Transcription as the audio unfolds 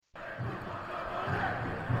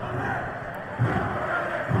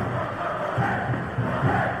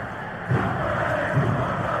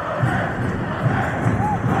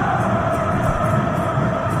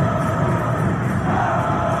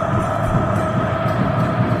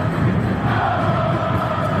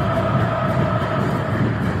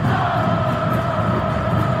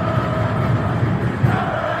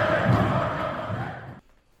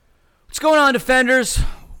on, Defenders?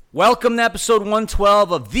 Welcome to episode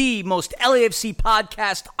 112 of the most LAFC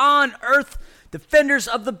podcast on earth, Defenders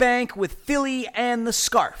of the Bank with Philly and the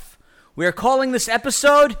Scarf. We are calling this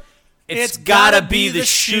episode, It's Gotta Be the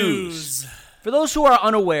Shoes. For those who are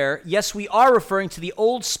unaware, yes, we are referring to the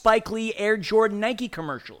old Spike Lee Air Jordan Nike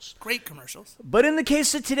commercials. Great commercials. But in the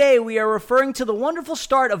case of today, we are referring to the wonderful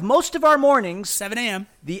start of most of our mornings, 7 a.m.,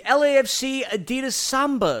 the LAFC Adidas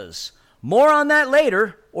Sambas. More on that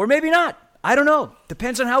later, or maybe not. I don't know.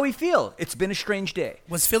 Depends on how we feel. It's been a strange day.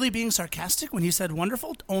 Was Philly being sarcastic when he said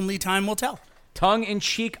wonderful? Only time will tell. Tongue in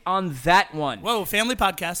cheek on that one. Whoa, family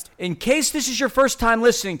podcast. In case this is your first time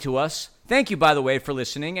listening to us, thank you, by the way, for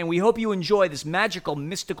listening, and we hope you enjoy this magical,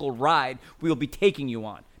 mystical ride we will be taking you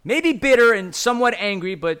on. Maybe bitter and somewhat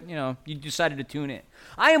angry, but, you decided to tune in.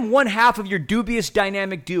 I am one half of your dubious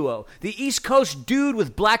dynamic duo, the East Coast dude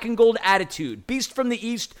with black and gold attitude, beast from the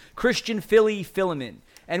East, Christian Philly Philemon.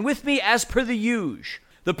 And with me, as per the usual,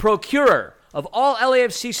 the procurer of all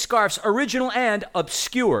LAFC scarves, original and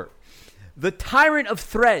obscure, the tyrant of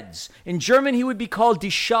threads. In German, he would be called Die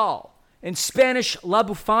Schal. In Spanish, La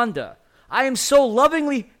Bufanda. I am so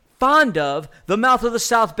lovingly fond of the mouth of the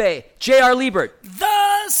South Bay, J.R. Liebert.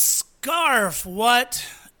 The Scarf. What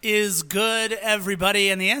is good, everybody?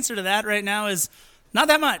 And the answer to that right now is not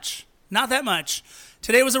that much. Not that much.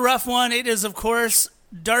 Today was a rough one. It is, of course,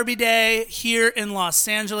 Derby Day here in Los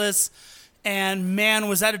Angeles. And, man,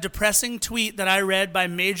 was that a depressing tweet that I read by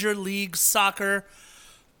Major League Soccer.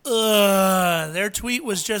 Their tweet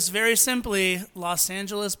was just very simply, Los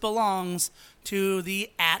Angeles belongs to the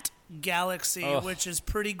 @Galaxy, which is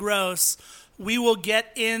pretty gross. We will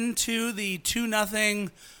get into the 2-0.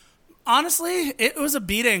 Honestly, it was a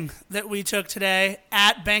beating that we took today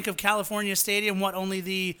at Bank of California Stadium. Only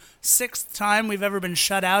the 6th time we've ever been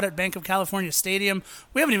shut out at Bank of California Stadium.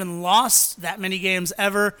 We haven't even lost that many games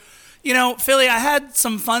ever. Philly, I had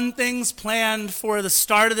some fun things planned for the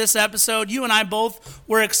start of this episode. You and I both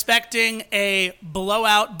were expecting a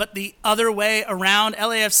blowout, but the other way around.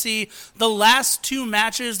 LAFC, the last 2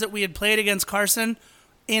 matches that we had played against Carson,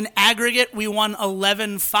 in aggregate, we won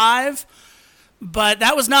 11-5. But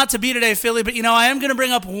that was not to be today, Philly. But, I am going to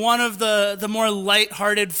bring up one of the more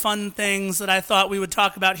lighthearted, fun things that I thought we would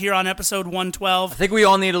talk about here on episode 112. I think we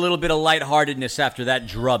all need a little bit of lightheartedness after that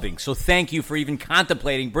drubbing. So thank you for even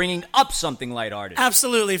contemplating bringing up something lighthearted.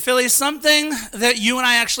 Absolutely. Philly, something that you and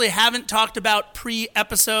I actually haven't talked about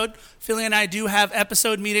pre-episode. Philly and I do have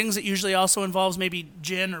episode meetings. It usually also involves maybe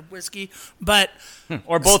gin or whiskey. But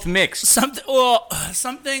or both mixed.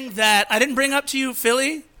 Something that I didn't bring up to you,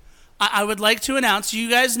 Philly, I would like to announce, you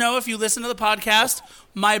guys know if you listen to the podcast,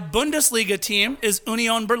 my Bundesliga team is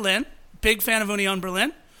Union Berlin. Big fan of Union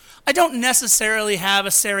Berlin. I don't necessarily have a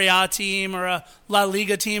Serie A team or a La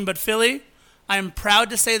Liga team, but Philly, I am proud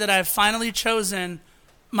to say that I have finally chosen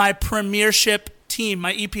my Premiership team,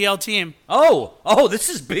 my EPL team. Oh, this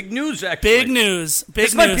is big news, actually. Big news.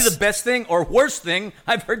 This might be the best thing or worst thing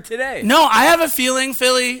I've heard today. No, I have a feeling,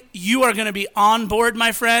 Philly, you are going to be on board,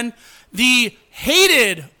 my friend. The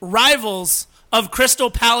hated rivals of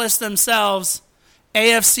Crystal Palace themselves,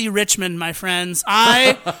 AFC Richmond, my friends.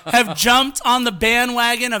 I have jumped on the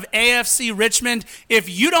bandwagon of AFC Richmond. If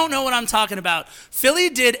you don't know what I'm talking about, Philly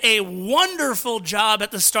did a wonderful job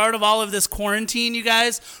at the start of all of this quarantine, you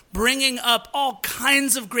guys, bringing up all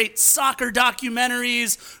kinds of great soccer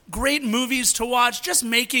documentaries, great movies to watch, just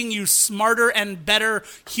making you smarter and better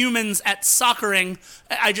humans at soccering.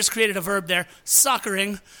 I just created a verb there,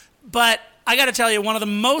 soccering. But I got to tell you, one of the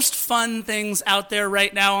most fun things out there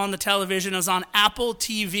right now on the television is on Apple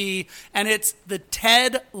TV, and it's the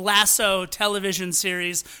Ted Lasso television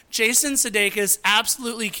series. Jason Sudeikis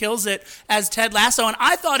absolutely kills it as Ted Lasso, and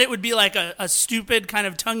I thought it would be like a stupid kind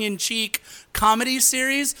of tongue-in-cheek comedy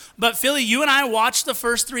series, but Philly, you and I watched the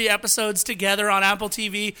first 3 episodes together on Apple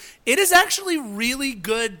TV. It is actually really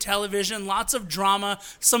good television, lots of drama,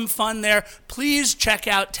 some fun there. Please check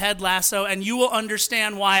out Ted Lasso, and you will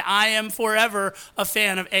understand why I am forever a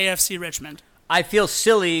fan of AFC Richmond. I feel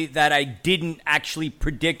silly that I didn't actually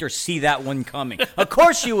predict or see that one coming. Of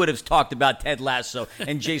course you would have talked about Ted Lasso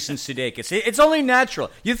and Jason Sudeikis. It's only natural.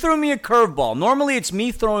 You threw me a curveball. Normally it's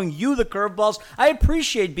me throwing you the curveballs. I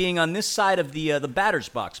appreciate being on this side of the batter's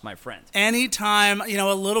box, my friend. Anytime,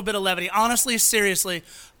 a little bit of levity. Honestly, seriously,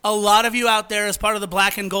 a lot of you out there as part of the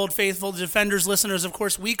Black and Gold Faithful, Defenders listeners, of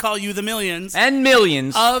course, we call you the millions. And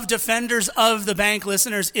millions. Of Defenders of the Bank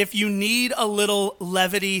listeners, if you need a little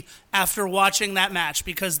levity after watching that match,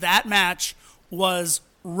 because that match was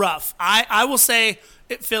rough. I will say,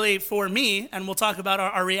 Philly, for me, and we'll talk about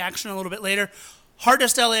our reaction a little bit later,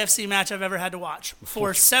 hardest LAFC match I've ever had to watch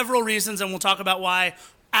for several reasons, and we'll talk about why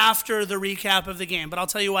after the recap of the game. But I'll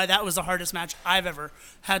tell you why that was the hardest match I've ever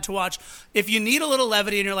had to watch. If you need a little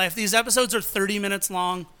levity in your life, these episodes are 30 minutes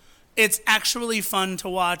long. It's actually fun to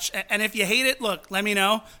watch. And if you hate it, look, let me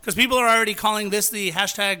know. Because people are already calling this the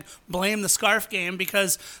hashtag blame the scarf game.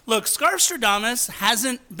 Because, look, Scarfstradamus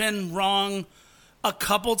hasn't been wrong a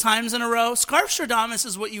couple times in a row. Scarfstradamus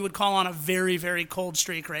is what you would call on a very, very cold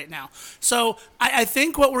streak right now. So I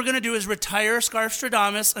think what we're going to do is retire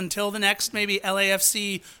Scarfstradamus until the next maybe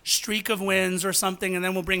LAFC streak of wins or something, and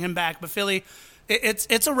then we'll bring him back. But Philly,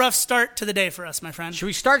 it's a rough start to the day for us, my friend. Should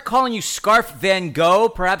we start calling you Scarf Van Gogh?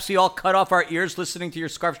 Perhaps we all cut off our ears listening to your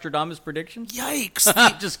Scarfstradamus predictions? Yikes.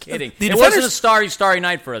 I'm just kidding. It wasn't a starry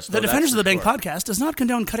night for us, though. The Defenders of the Bank podcast does not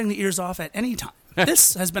condone cutting the ears off at any time.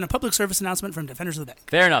 This has been a public service announcement from Defenders of the Bank.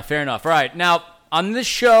 Fair enough. All right, now, on this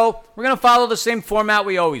show, we're going to follow the same format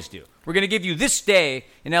we always do. We're going to give you this day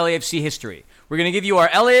in LAFC history. We're going to give you our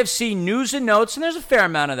LAFC news and notes, and there's a fair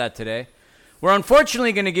amount of that today. We're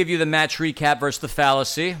unfortunately going to give you the match recap versus the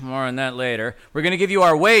fallacy. More on that later. We're going to give you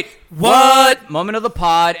our what moment of the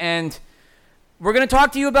pod, and we're going to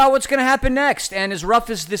talk to you about what's going to happen next. And as rough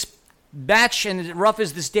as this batch and as rough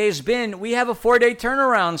as this day has been, we have a 4-day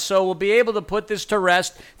turnaround, so we'll be able to put this to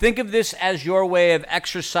rest. Think of this as your way of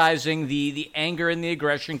exercising the anger and the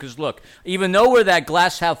aggression, because look, even though we're that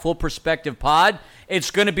glass half full perspective pod,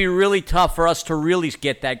 it's going to be really tough for us to really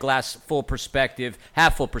get that glass full perspective,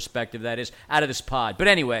 half full perspective that is, out of this pod. But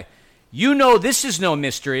anyway, you know this is no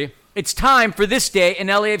mystery. It's time for this day in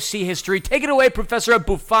LAFC history. Take it away, Professor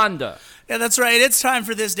Bufanda. Yeah, that's right. It's time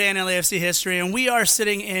for this day in LAFC history, and we are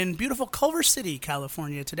sitting in beautiful Culver City,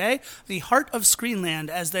 California today, the heart of Screenland,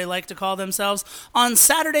 as they like to call themselves, on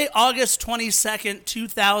Saturday, August 22nd,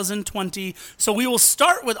 2020. So we will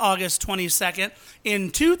start with August 22nd.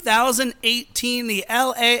 In 2018, the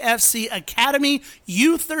LAFC Academy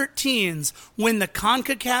U13s win the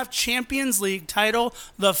CONCACAF Champions League title,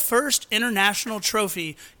 the first international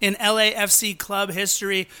trophy in LAFC club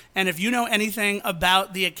history. And if you know anything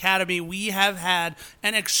about the Academy, we have had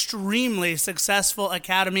an extremely successful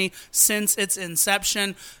academy since its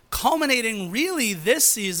inception, culminating really this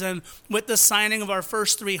season with the signing of our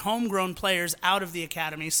first 3 homegrown players out of the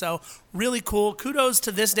academy. So really cool. Kudos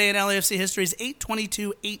to this day in LAFC history's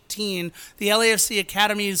 8/22/18, the LAFC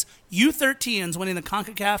Academy's U13s winning the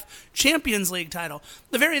CONCACAF Champions League title.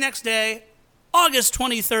 The very next day, August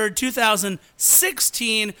 23rd,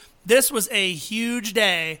 2016, this was a huge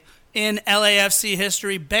day in LAFC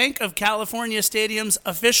history. Bank of California Stadium's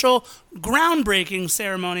official groundbreaking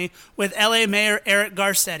ceremony with LA Mayor Eric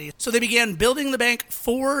Garcetti. So they began building the bank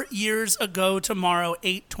 4 years ago tomorrow,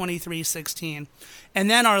 8/23/16. And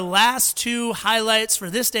then our last 2 highlights for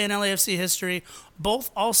this day in LAFC history both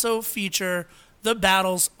also feature the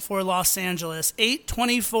battles for Los Angeles.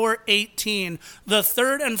 8/24/18, the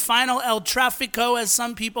third and final El Tráfico, as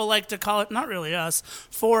some people like to call it, not really us,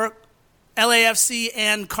 for LAFC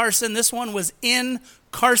and Carson. This one was in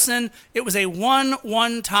Carson. It was a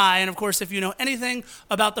 1-1 tie. And, of course, if you know anything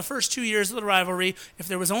about the first 2 years of the rivalry, if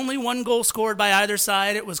there was only 1 goal scored by either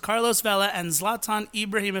side, it was Carlos Vela and Zlatan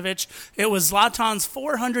Ibrahimovic. It was Zlatan's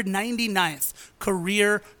 499th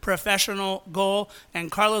career professional goal, and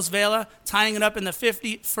Carlos Vela tying it up in the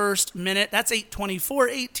 51st minute. That's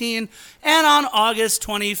 8/24/18. And on August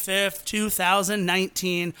 25th,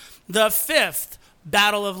 2019, the 5th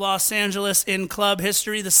Battle of Los Angeles in club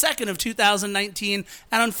history, the second of 2019,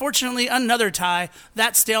 and unfortunately another tie,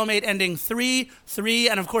 that stalemate ending 3-3,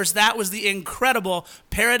 and of course that was the incredible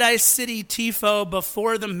Paradise City tifo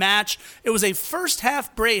before the match. It was a first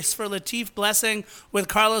half brace for Latif Blessing, with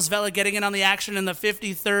Carlos Vela getting in on the action in the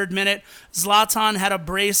 53rd minute. Zlatan had a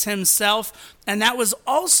brace himself, and that was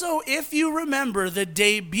also, if you remember, the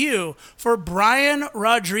debut for Brian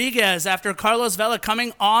Rodriguez after Carlos Vela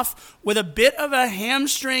coming off with a bit of a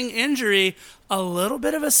hamstring injury. A little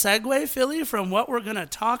bit of a segue, Philly, from what we're going to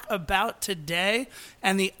talk about today.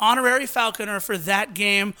 And the honorary Falconer for that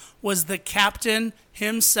game was the captain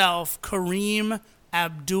himself, Kareem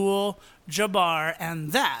Abdul-Jabbar.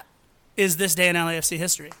 And that is this day in LAFC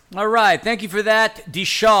history. All right. Thank you for that,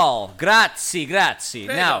 Dishal. Grazie.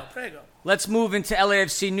 Now, prego. Let's move into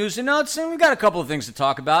LAFC news and notes, and we've got a couple of things to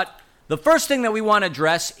talk about. The first thing that we want to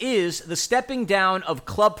address is the stepping down of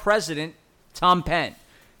club president Tom Penn.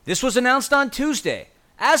 This was announced on Tuesday.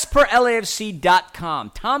 As per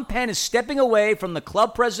LAFC.com, Tom Penn is stepping away from the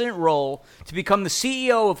club president role to become the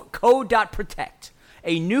CEO of Co.Protect,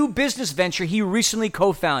 a new business venture he recently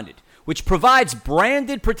co-founded, which provides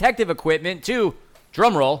branded protective equipment to,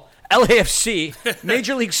 drumroll, LAFC,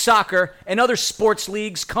 Major League Soccer, and other sports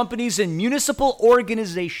leagues, companies, and municipal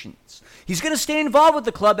organizations. He's going to stay involved with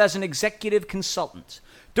the club as an executive consultant.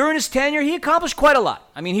 During his tenure, he accomplished quite a lot.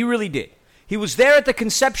 I mean, he really did. He was there at the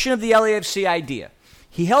conception of the LAFC idea.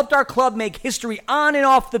 He helped our club make history on and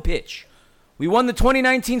off the pitch. We won the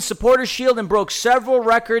 2019 Supporters Shield and broke several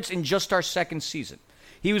records in just our second season.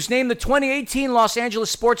 He was named the 2018 Los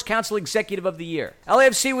Angeles Sports Council Executive of the Year.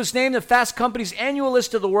 LAFC was named the Fast Company's annual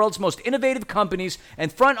list of the world's most innovative companies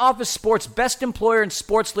and Front Office Sports' best employer in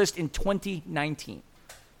sports list in 2019.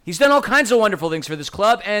 He's done all kinds of wonderful things for this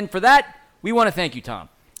club, and for that, we want to thank you, Tom.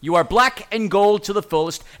 You are black and gold to the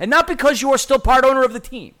fullest, and not because you are still part owner of the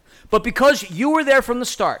team, but because you were there from the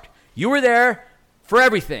start. You were there for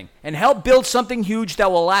everything and helped build something huge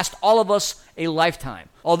that will last all of us a lifetime.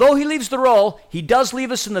 Although he leaves the role, he does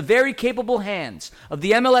leave us in the very capable hands of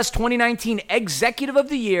the MLS 2019 Executive of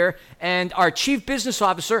the Year and our Chief Business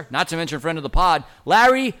Officer, not to mention friend of the pod,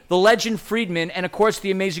 Larry the Legend Friedman, and of course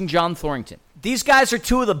the amazing John Thornton. These guys are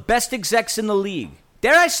two of the best execs in the league.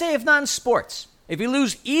 Dare I say, if not in sports. If we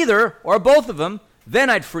lose either or both of them, then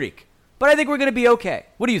I'd freak. But I think we're going to be okay.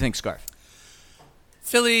 What do you think, Scarf?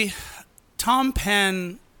 Philly, Tom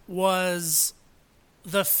Penn was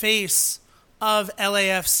the face of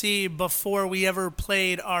LAFC before we ever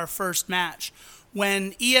played our first match.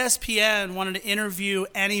 When ESPN wanted to interview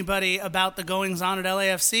anybody about the goings-on at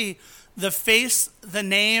LAFC, the face, the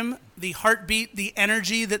name, the heartbeat, the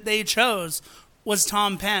energy that they chose was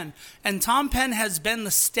Tom Penn. And Tom Penn has been the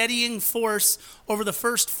steadying force over the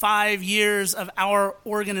first 5 years of our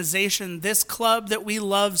organization. This club that we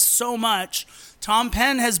love so much, Tom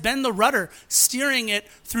Penn has been the rudder, steering it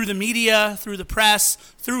through the media, through the press,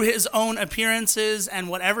 through his own appearances, and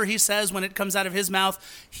whatever he says when it comes out of his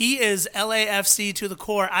mouth. He is LAFC to the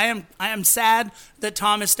core. I am sad that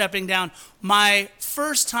Tom is stepping down. My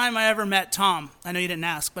first time I ever met Tom, I know you didn't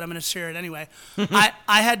ask, but I'm going to share it anyway.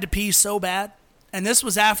 I had to pee so bad. And this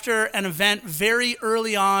was after an event very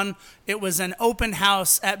early on. It was an open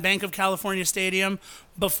house at Bank of California Stadium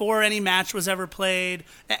before any match was ever played.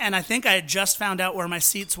 And I think I had just found out where my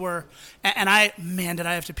seats were. And did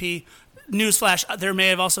I have to pee. Newsflash, there may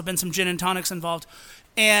have also been some gin and tonics involved.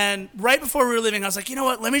 And right before we were leaving, I was like, you know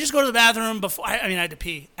what, let me just go to the bathroom before, I had to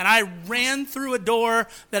pee. And I ran through a door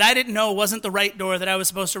that I didn't know wasn't the right door that I was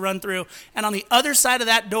supposed to run through. And on the other side of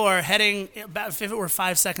that door, heading, if it were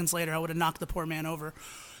 5 seconds later, I would have knocked the poor man over.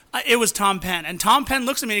 It was Tom Penn. And Tom Penn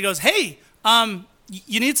looks at me and he goes, hey,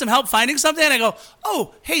 you need some help finding something? And I go,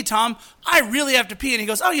 oh, hey, Tom, I really have to pee. And he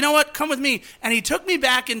goes, oh, you know what? Come with me. And he took me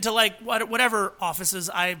back into like whatever offices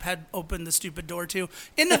I had opened the stupid door to,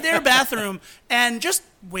 into their bathroom, and just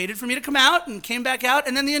waited for me to come out and came back out.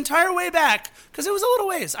 And then the entire way back, because it was a little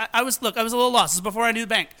ways, I was a little lost. This is before I knew the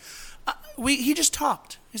bank. He just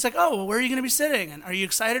talked. He's like, oh, well, where are you going to be sitting? And are you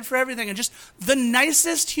excited for everything? And just the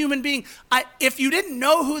nicest human being. If you didn't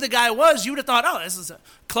know who the guy was, you would have thought, oh, this is a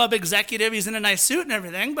club executive. He's in a nice suit and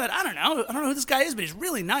everything. But I don't know who this guy is, but he's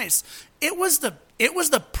really nice. It was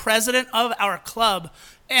the president of our club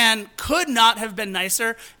and could not have been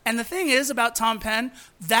nicer. And the thing is about Tom Penn,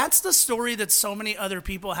 that's the story that so many other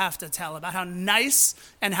people have to tell about how nice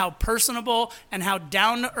and how personable and how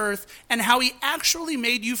down to earth and how he actually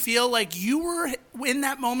made you feel like you were in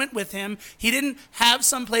that moment with him. He didn't have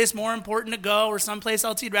someplace more important to go or someplace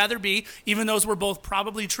else he'd rather be, even those were both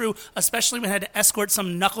probably true, especially when he had to escort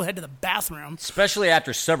some knucklehead to the bathroom. Especially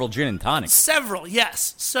after several gin and tonics. Several,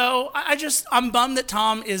 yes. So I'm bummed that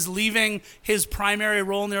Tom is leaving his primary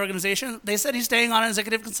role in the organization. They said he's staying on as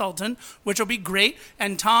executive consultant, which will be great.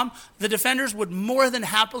 And Tom, the Defenders would more than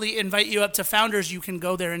happily invite you up to Founders. You can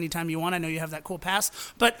go there anytime you want. I know you have that cool pass.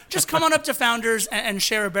 But just come on up to Founders and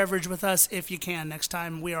share a beverage with us if you can next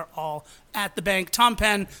time we are all at the bank. Tom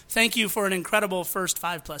Penn, thank you for an incredible first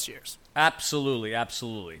 5+ years. Absolutely,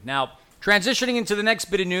 absolutely. Now, transitioning into the next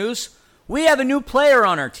bit of news, we have a new player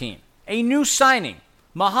on our team, a new signing,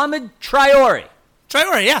 Mohamed Traore.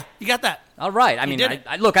 Traore, yeah, you got that. All right.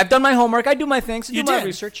 Look, I've done my homework. I do my things. I do my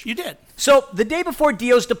research. You did. So, the day before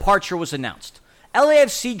Dio's departure was announced,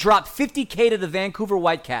 LAFC dropped $50K to the Vancouver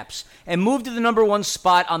Whitecaps and moved to the number 1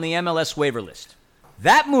 spot on the MLS waiver list.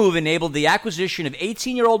 That move enabled the acquisition of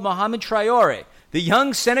 18-year-old Mohamed Traore. The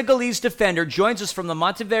young Senegalese defender joins us from the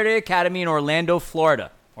Monteverde Academy in Orlando, Florida.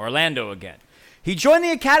 Orlando again. He joined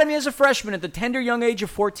the academy as a freshman at the tender young age of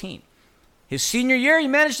 14. His senior year, he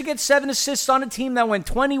managed to get 7 assists on a team that went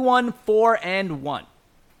 21-4-1.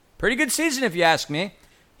 Pretty good season, if you ask me.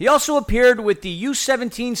 He also appeared with the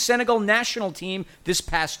U17 Senegal national team this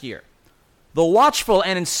past year. The watchful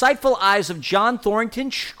and insightful eyes of John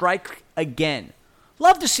Thornton strike again.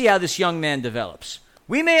 Love to see how this young man develops.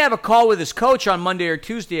 We may have a call with his coach on Monday or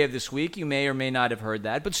Tuesday of this week. You may or may not have heard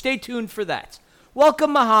that, but stay tuned for that.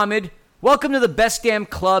 Welcome, Mohamed. Welcome to the best damn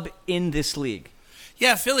club in this league.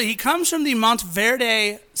 Yeah, Philly. He comes from the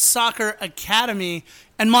Monteverde Soccer Academy,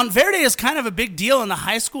 and Monteverde is kind of a big deal in the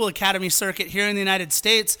high school academy circuit here in the United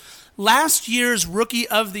States. Last year's Rookie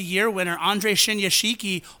of the Year winner, Andre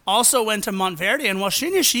Shinyashiki, also went to Monteverde, and while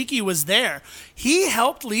Shinyashiki was there, he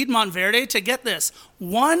helped lead Monteverde to get this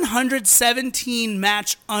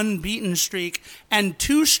 117-match unbeaten streak and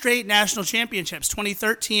 2 straight national championships,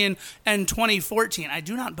 2013 and 2014. I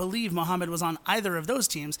do not believe Mohamed was on either of those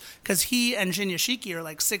teams because he and Shinyashiki are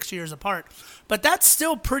like 6 years apart. But that's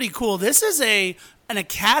still pretty cool. This is an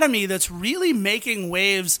academy that's really making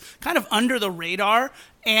waves kind of under the radar,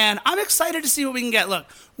 and I'm excited to see what we can get. Look,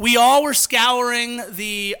 we all were scouring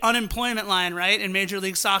the unemployment line, right, in Major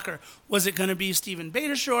League Soccer. Was it going to be Steven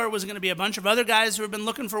Beitashour? Was it going to be a bunch of other guys who have been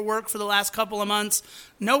looking for work for the last couple of months?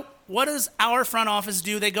 Nope. What does our front office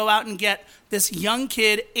do? They go out and get this young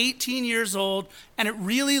kid, 18 years old, and it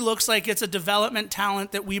really looks like it's a development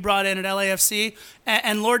talent that we brought in at LAFC.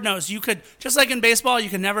 And Lord knows, you could, just like in baseball, you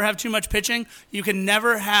can never have too much pitching. You can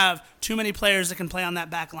never have too many players that can play on that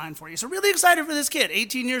back line for you. So really excited for this kid,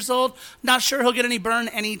 18 years old. Not sure he'll get any burn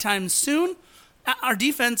anytime soon. Our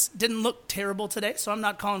defense didn't look terrible today, so I'm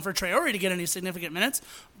not calling for Traore to get any significant minutes,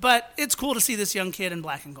 but it's cool to see this young kid in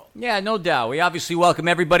black and gold. Yeah, no doubt. We obviously welcome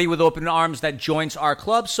everybody with open arms that joins our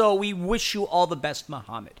club, so we wish you all the best,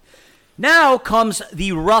 Mohamed. Now comes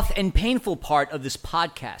the rough and painful part of this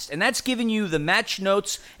podcast, and that's giving you the match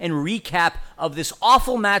notes and recap of this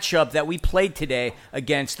awful matchup that we played today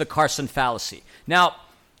against the Carson Fallacy. Now,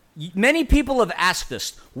 many people have asked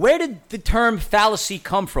us, where did the term fallacy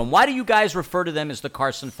come from? Why do you guys refer to them as the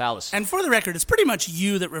Carson Fallacy? And for the record, it's pretty much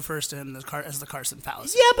you that refers to him as the Carson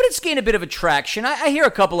Fallacy. Yeah, but it's gained a bit of attraction. I hear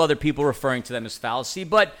a couple other people referring to them as fallacy,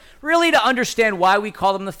 but really to understand why we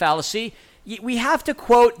call them the fallacy, we have to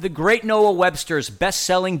quote the great Noah Webster's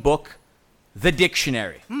best-selling book, The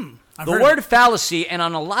Dictionary. The word fallacy, and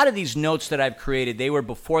on a lot of these notes that I've created, they were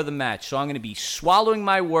before the match, so I'm going to be swallowing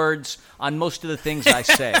my words on most of the things I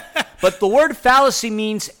say. But the word fallacy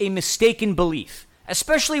means a mistaken belief,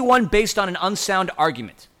 especially one based on an unsound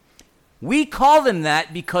argument. We call them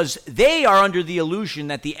that because they are under the illusion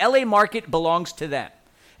that the LA market belongs to them,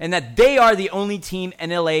 and that they are the only team in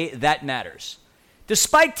LA that matters.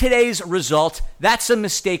 Despite today's result, that's a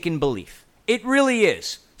mistaken belief. It really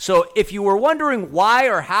is. So if you were wondering why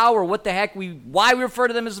or how or what the heck why we refer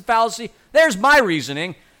to them as a fallacy, there's my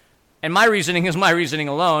reasoning. And my reasoning is my reasoning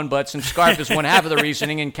alone, but since Scarf is one half of the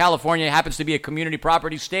reasoning and California happens to be a community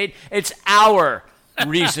property state, it's our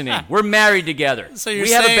reasoning. We're married together. So we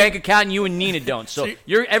have a bank account and you and Nina don't. So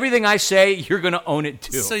everything I say, you're going to own it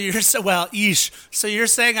too. So you're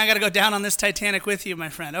saying I got to go down on this Titanic with you, my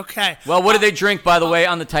friend. Okay. Well, what do they drink, by the way,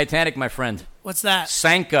 on the Titanic, my friend? What's that?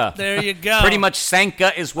 Sanka. There you go. Pretty much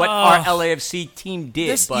Sanka is what our LAFC team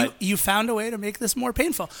did. You found a way to make this more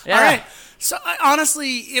painful. Yeah. All right. So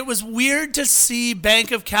honestly, it was weird to see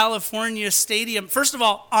Bank of California Stadium, first of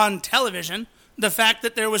all, on television. The fact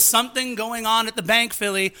that there was something going on at the bank,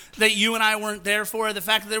 Philly, that you and I weren't there for. The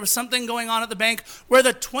fact that there was something going on at the bank where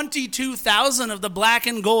the 22,000 of the black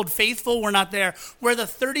and gold faithful were not there. Where the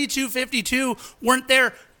 3252 weren't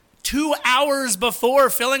there 2 hours before,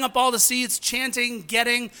 filling up all the seats, chanting,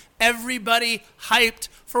 getting everybody hyped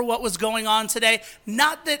for what was going on today.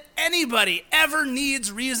 Not that anybody ever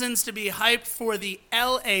needs reasons to be hyped for the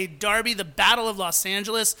LA Derby, the Battle of Los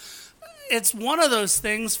Angeles. It's one of those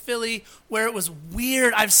things, Philly, where it was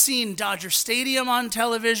weird. I've seen Dodger Stadium on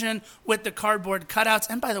television with the cardboard cutouts.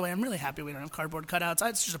 And by the way, I'm really happy we don't have cardboard cutouts.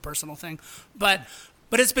 It's just a personal thing. But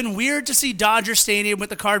it's been weird to see Dodger Stadium with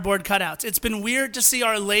the cardboard cutouts. It's been weird to see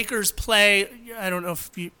our Lakers play. I don't know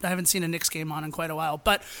if I haven't seen a Knicks game on in quite a while,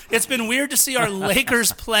 but it's been weird to see our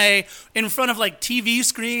Lakers play in front of like TV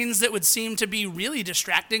screens that would seem to be really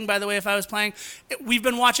distracting, by the way, if I was playing. We've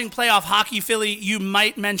been watching playoff hockey, Philly. You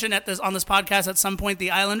might mention on this podcast at some point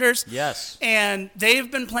the Islanders. Yes. And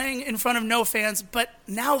they've been playing in front of no fans, but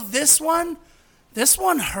now this one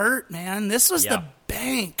hurt, man. This was the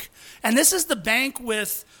bank. And this is the bank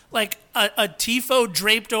with like a tifo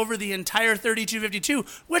draped over the entire 3252,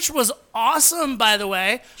 which was awesome, by the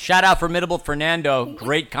way. Shout out Formidable Fernando.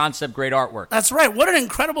 Great concept, great artwork. That's right. What an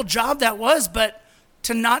incredible job that was. But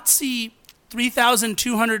to not see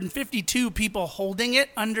 3,252 people holding it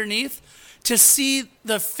underneath, to see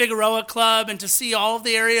the Figueroa Club and to see all of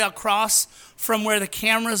the area across from where the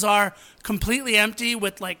cameras are completely empty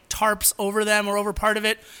with like tarps over them or over part of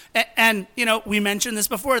it. And you know, we mentioned this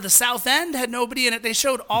before, the South End had nobody in it. They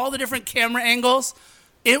showed all the different camera angles.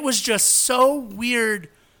 It was just so weird.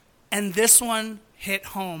 And this one hit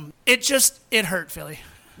home. It hurt, Philly.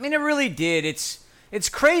 I mean, it really did. It's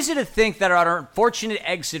crazy to think that our unfortunate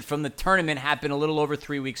exit from the tournament happened a little over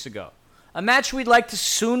 3 weeks ago. A match we'd like to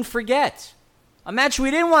soon forget. A match we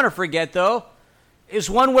didn't want to forget, though, is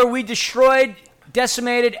one where we destroyed,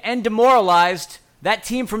 decimated, and demoralized that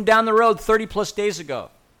team from down the road 30-plus days ago.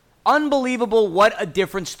 Unbelievable what a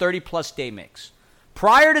difference 30-plus day makes.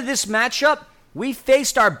 Prior to this matchup, we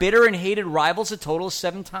faced our bitter and hated rivals a total of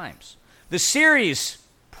 7 times. The series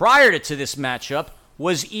prior to this matchup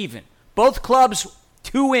was even. Both clubs,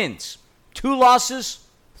 2 wins, 2 losses,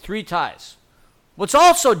 3 ties. What's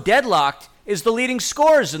also deadlocked is the leading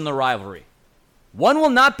scorers in the rivalry. One will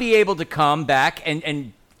not be able to come back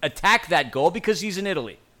and attack that goal because he's in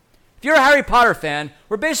Italy. If you're a Harry Potter fan,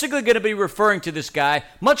 we're basically going to be referring to this guy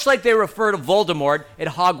much like they refer to Voldemort at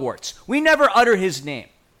Hogwarts. We never utter his name.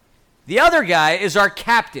 The other guy is our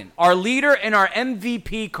captain, our leader, and our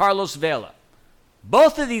MVP, Carlos Vela.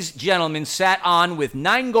 Both of these gentlemen sat on with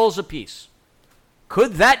 9 goals apiece.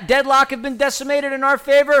 Could that deadlock have been decimated in our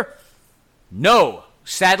favor? No.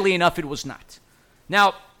 Sadly enough, it was not.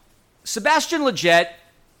 Now, Sebastian Lletget,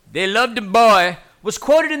 they loved the boy, was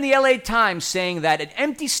quoted in the LA Times saying that an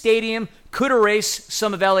empty stadium could erase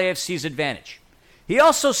some of LAFC's advantage. He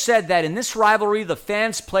also said that in this rivalry, the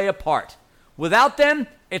fans play a part. Without them,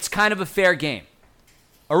 it's kind of a fair game.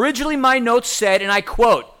 Originally, my notes said, and I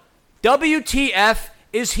quote, WTF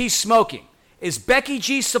is he smoking? Is Becky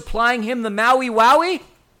G supplying him the Maui Wowie?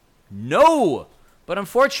 No. But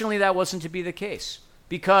unfortunately, that wasn't to be the case.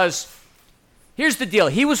 Because here's the deal.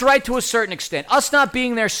 He was right to a certain extent. Us not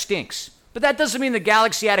being there stinks. But that doesn't mean the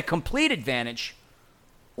Galaxy had a complete advantage.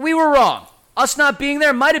 We were wrong. Us not being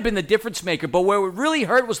there might have been the difference maker, but where it really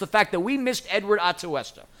hurt was the fact that we missed Edward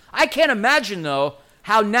Atuesta. I can't imagine, though,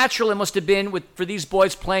 how natural it must have been for these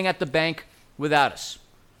boys playing at the bank without us.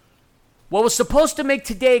 What was supposed to make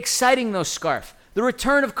today exciting, though, Scarf, the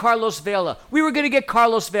return of Carlos Vela. We were going to get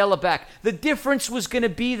Carlos Vela back. The difference was going to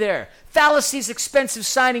be there. Fallacy's expensive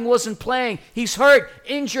signing wasn't playing. He's hurt,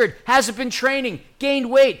 injured, hasn't been training, gained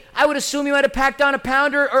weight. I would assume he might have packed on a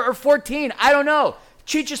pound or 14. I don't know.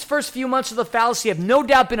 Cheech's first few months of the Fallacy have no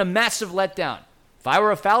doubt been a massive letdown. If I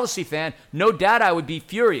were a Fallacy fan, no doubt I would be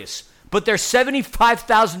furious. But their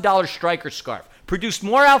 $75,000 striker Scarf produced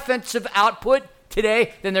more offensive output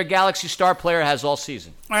today than their Galaxy star player has all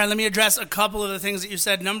season. All right, let me address a couple of the things that you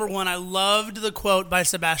said. Number one, I loved the quote by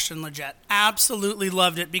Sebastian Lletget. Absolutely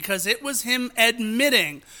loved it because it was him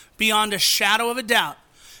admitting beyond a shadow of a doubt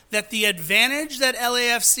that the advantage that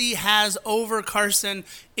LAFC has over Carson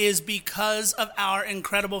is because of our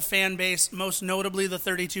incredible fan base, most notably the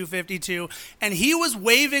 3252. And he was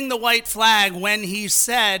waving the white flag when he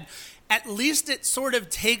said, at least it sort of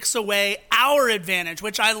takes away our advantage,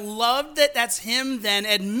 which I love that that's him then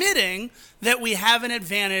admitting that we have an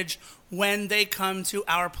advantage when they come to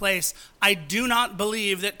our place. I do not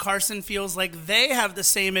believe that Carson feels like they have the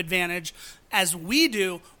same advantage as we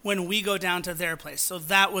do when we go down to their place. So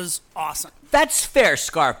that was awesome. That's fair,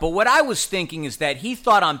 Scarf, but what I was thinking is that he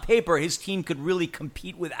thought on paper his team could really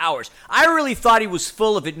compete with ours. I really thought he was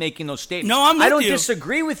full of it making those statements. No, I'm with you. I don't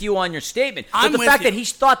disagree with you on your statement. I'm but the with fact you. that he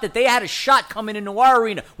thought that they had a shot coming into our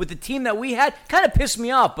arena with the team that we had kind of pissed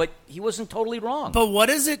me off, but he wasn't totally wrong. But what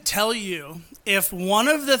does it tell you if one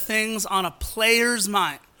of the things on a player's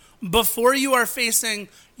mind before you are facing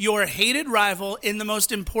your hated rival in the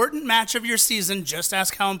most important match of your season, just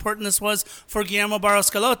ask how important this was for Guillermo Barros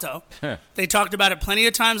Schelotto. They talked about it plenty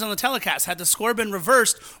of times on the telecast. Had the score been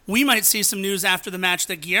reversed, we might see some news after the match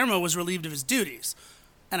that Guillermo was relieved of his duties.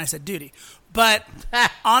 And I said duty. But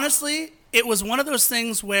honestly, it was one of those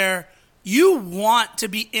things where you want to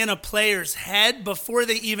be in a player's head before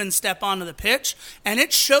they even step onto the pitch. And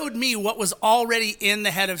it showed me what was already in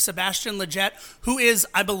the head of Sebastian Lletget, who is,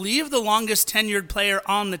 I believe, the longest tenured player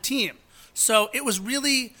on the team. So it was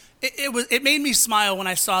really, it made me smile when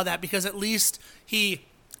I saw that because at least he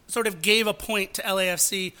sort of gave a point to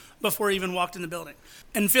LAFC before he even walked in the building.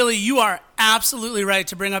 And Philly, you are absolutely right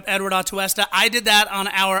to bring up Edward Atuesta. I did that on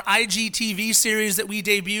our IGTV series that we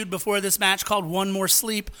debuted before this match called One More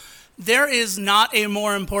Sleep. There is not a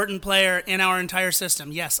more important player in our entire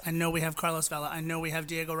system. Yes, I know we have Carlos Vela. I know we have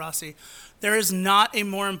Diego Rossi. There is not a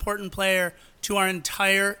more important player to our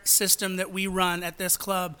entire system that we run at this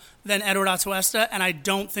club than Edward Atuesta, and I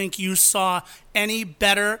don't think you saw any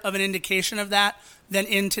better of an indication of that than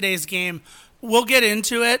in today's game. We'll get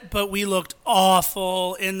into it, but we looked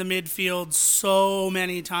awful in the midfield so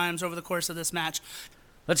many times over the course of this match.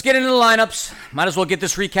 Let's get into the lineups. Might as well get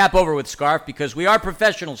this recap over with, Scarf, because we are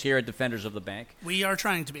professionals here at Defenders of the Bank. We are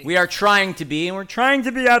trying to be. We are trying to be, and we're trying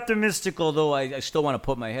to be optimistic, although I still want to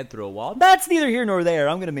put my head through a wall. That's neither here nor there.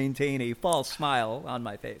 I'm going to maintain a false smile on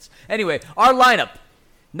my face. Anyway, our lineup.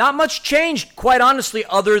 Not much changed, quite honestly,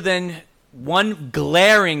 other than one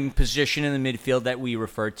glaring position in the midfield that we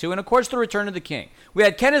referred to, and of course the return of the king. We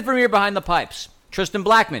had Kenneth Vermeer behind the pipes, Tristan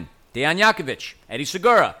Blackman, Dejan Jakovic, Eddie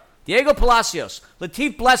Segura, Diego Palacios,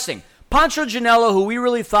 Latif Blessing, Pancho Ginello, who we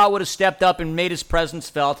really thought would have stepped up and made his presence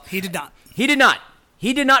felt. He did not. He did not.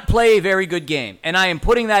 He did not play a very good game, and I am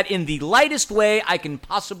putting that in the lightest way I can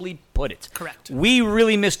possibly put it. Correct. We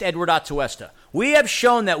really missed Edward Atuesta. We have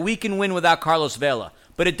shown that we can win without Carlos Vela,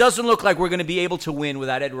 but it doesn't look like we're going to be able to win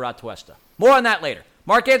without Edward Atuesta. More on that later.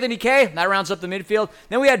 Mark Anthony Kaye, that rounds up the midfield.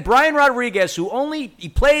 Then we had Brian Rodriguez, who he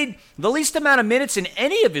played the least amount of minutes in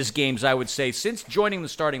any of his games, I would say, since joining the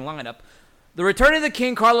starting lineup. The return of the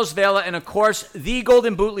king, Carlos Vela, and of course, the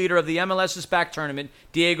Golden Boot leader of the MLS's back tournament,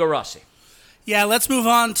 Diego Rossi. Yeah, let's move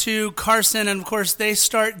on to Carson, and of course, they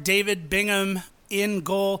start David Bingham in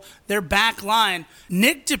goal. Their back line,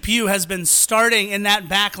 Nick DePuy has been starting in that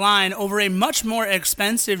back line over a much more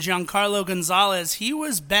expensive Giancarlo Gonzalez. He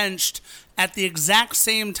was benched at the exact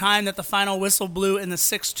same time that the final whistle blew in the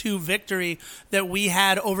 6-2 victory that we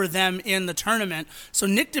had over them in the tournament. So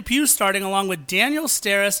Nick DePuy starting along with Daniel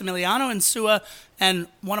Steres, Emiliano Insua, and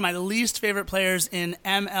one of my least favorite players in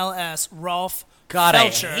MLS, Rolf God,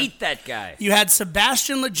 Felcher. I hate that guy. You had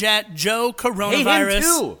Sebastian Lletget, Joe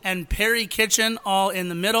Coronavirus, and Perry Kitchen all in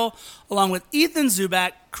the middle, along with Ethan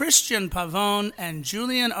Zubak, Christian Pavone, and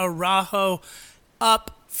Julian Araujo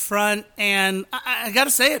up front. And I got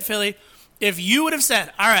to say it, Philly, if you would have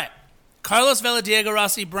said, all right, Carlos Vela, Diego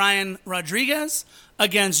Rossi, Brian Rodriguez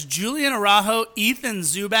against Julian Araujo, Ethan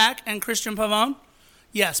Zubak, and Christian Pavone,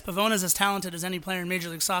 yes, Pavone is as talented as any player in Major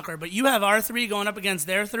League Soccer, but you have our three going up against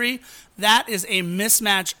their three. That is a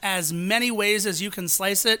mismatch as many ways as you can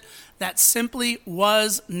slice it. That simply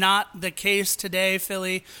was not the case today,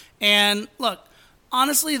 Philly. And look,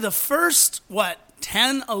 honestly, the first,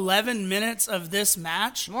 10, 11 minutes of this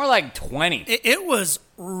match? More like 20. It was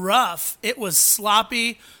rough. It was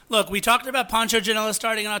sloppy. Look, we talked about Pancho Ginella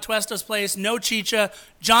starting in Atuesta's place, no Chicha,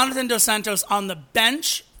 Jonathan Dos Santos on the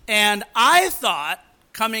bench, and I thought,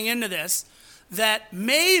 coming into this, that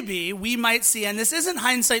maybe we might see, and this isn't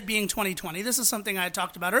hindsight being 2020, this is something I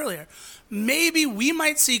talked about earlier, maybe we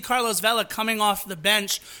might see Carlos Vela coming off the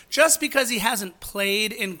bench just because he hasn't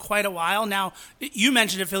played in quite a while. Now, you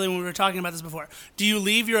mentioned it, Philly, when we were talking about this before. Do you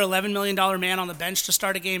leave your $11 million man on the bench to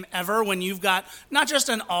start a game ever when you've got not just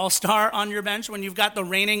an all-star on your bench, when you've got the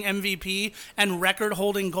reigning MVP and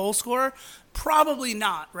record-holding goal scorer? Probably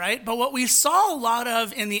not, right? But what we saw a lot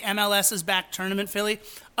of in the MLS's back tournament, Philly,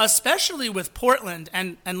 especially with Portland,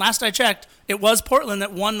 and last I checked, it was Portland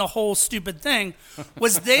that won the whole stupid thing,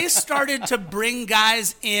 was they started to bring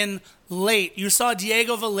guys in late. You saw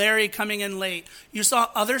Diego Valeri coming in late. You saw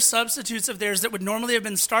other substitutes of theirs that would normally have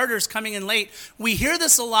been starters coming in late. We hear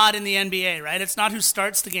this a lot in the NBA, right? It's not who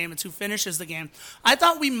starts the game, it's who finishes the game. I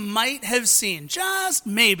thought we might have seen, just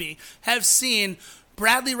maybe, have seen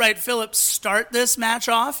Bradley Wright Phillips start this match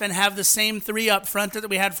off and have the same three up front that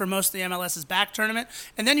we had for most of the MLS's back tournament.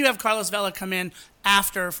 And then you have Carlos Vela come in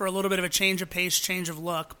after for a little bit of a change of pace, change of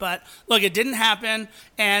look. But look, it didn't happen.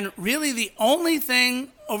 And really the only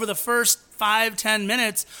thing over the first 5-10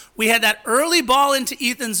 minutes, we had that early ball into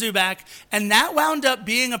Ethan Zubak, and that wound up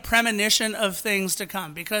being a premonition of things to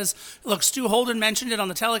come. Because, look, Stu Holden mentioned it on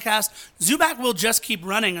the telecast, Zubak will just keep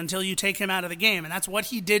running until you take him out of the game, and that's what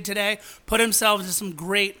he did today, put himself into some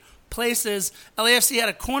great places. LAFC had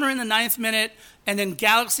a corner in the 9th minute, and then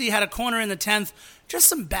Galaxy had a corner in the 10th. Just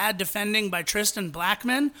some bad defending by Tristan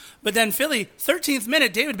Blackman. But then Philly, 13th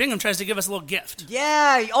minute, David Bingham tries to give us a little gift.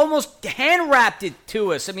 Yeah, he almost hand-wrapped it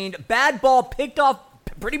to us. I mean, bad ball picked off,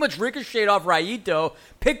 pretty much ricocheted off Raito,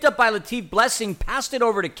 picked up by Latif Blessing, passed it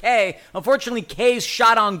over to Kaye. Unfortunately, Kaye's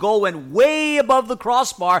shot on goal went way above the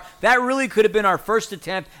crossbar. That really could have been our first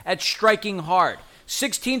attempt at striking hard.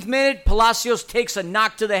 16th minute, Palacios takes a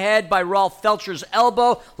knock to the head by Rolf Felcher's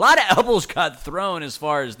elbow. A lot of elbows got thrown as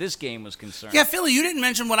far as this game was concerned. Yeah, Philly, you didn't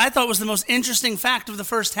mention what I thought was the most interesting fact of the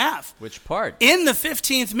first half. Which part? In the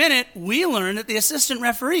 15th minute, we learned that the assistant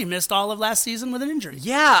referee missed all of last season with an injury.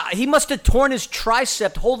 Yeah, he must have torn his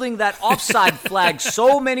tricep holding that offside flag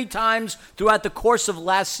so many times throughout the course of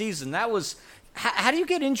last season. That was How do you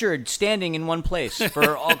get injured standing in one place for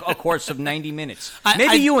a course of 90 minutes?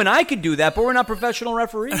 Maybe you and I could do that, but we're not professional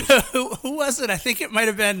referees. Who was it? I think it might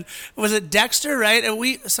have been, was it Dexter, right? And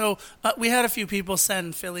we had a few people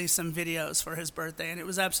send Philly some videos for his birthday, and it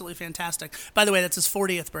was absolutely fantastic. By the way, that's his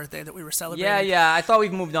 40th birthday that we were celebrating. Yeah, I thought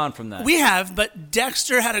we've moved on from that. We have, but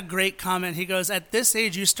Dexter had a great comment. He goes, at this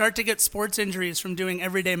age, you start to get sports injuries from doing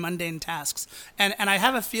everyday mundane tasks. And I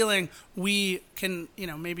have a feeling we can,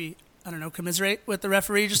 maybe, I don't know, commiserate with the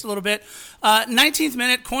referee just a little bit. 19th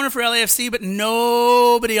minute, corner for LAFC, but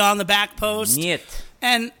nobody on the back post. Niet.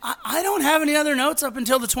 And I don't have any other notes up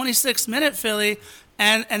until the 26th minute, Philly,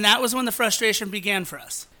 and that was when the frustration began for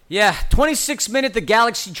us. Yeah, 26th minute, the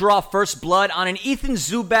Galaxy draw first blood on an Ethan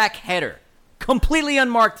Zubak header. Completely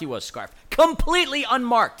unmarked he was, Scarf. Completely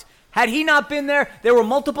unmarked. Had he not been there, there were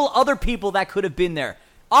multiple other people that could have been there.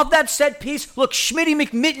 Off that set piece, look, Schmitty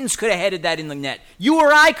McMittens could have headed that in the net. You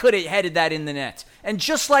or I could have headed that in the net. And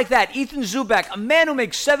just like that, Ethan Zubak, a man who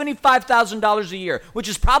makes $75,000 a year, which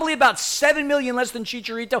is probably about $7 million less than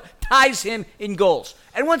Chicharito, ties him in goals.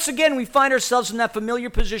 And once again, we find ourselves in that familiar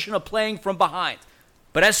position of playing from behind.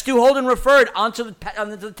 But as Stu Holden referred on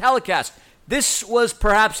the telecast, this was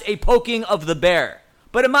perhaps a poking of the bear.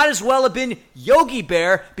 But it might as well have been Yogi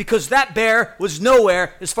Bear, because that bear was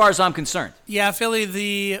nowhere as far as I'm concerned. Yeah, Philly,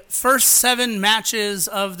 the first 7 matches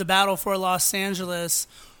of the battle for Los Angeles,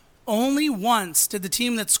 only once did the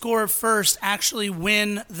team that scored first actually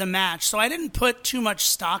win the match. So I didn't put too much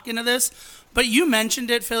stock into this, but you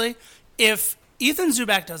mentioned it, Philly. If Ethan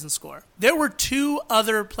Zubak doesn't score, there were 2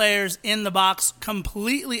 other players in the box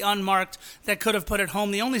completely unmarked that could have put it home.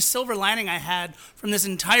 The only silver lining I had from this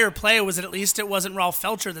entire play was that at least it wasn't Ralph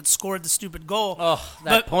Felcher that scored the stupid goal. Oh,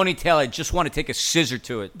 that ponytail, I just want to take a scissor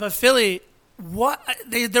to it. But Philly,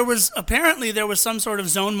 there was some sort of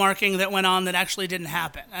zone marking that went on that actually didn't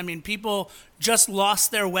happen. I mean, people just lost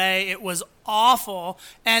their way. It was awful.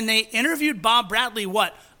 And they interviewed Bob Bradley,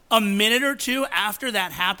 a minute or 2 after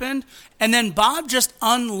that happened, and then Bob just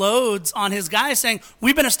unloads on his guys saying,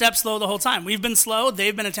 we've been a step slow the whole time. We've been slow.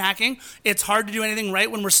 They've been attacking. It's hard to do anything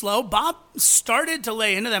right when we're slow. Bob started to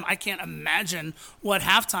lay into them. I can't imagine what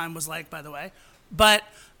halftime was like, by the way. But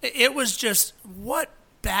it was just, what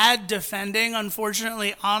bad defending,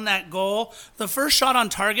 unfortunately, on that goal. The first shot on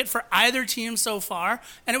target for either team so far,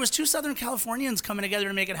 and it was 2 Southern Californians coming together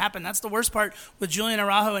to make it happen. That's the worst part with Julian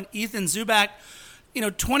Araujo and Ethan Zubak.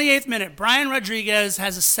 28th minute, Brian Rodriguez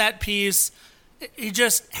has a set piece. He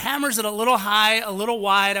just hammers it a little high, a little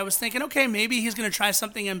wide. I was thinking, okay, maybe he's going to try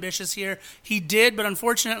something ambitious here. He did, but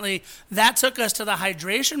unfortunately, that took us to the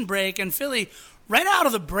hydration break. And Philly, right out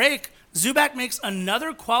of the break, Zubak makes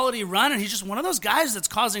another quality run, and he's just one of those guys that's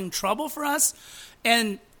causing trouble for us.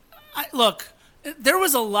 And look, there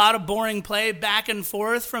was a lot of boring play back and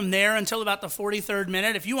forth from there until about the 43rd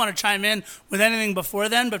minute, if you want to chime in with anything before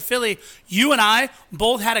then. But Philly, you and I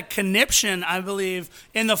both had a conniption, I believe,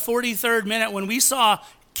 in the 43rd minute when we saw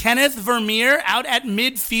Kenneth Vermeer out at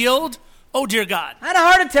midfield. Oh, dear God. I had a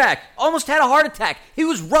heart attack. Almost had a heart attack. He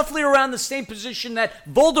was roughly around the same position that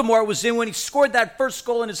Voldemort was in when he scored that first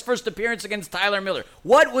goal in his first appearance against Tyler Miller.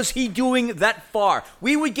 What was he doing that far?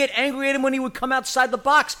 We would get angry at him when he would come outside the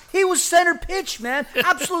box. He was center pitch, man.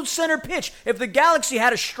 Absolute center pitch. If the Galaxy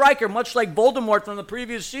had a striker, much like Voldemort from the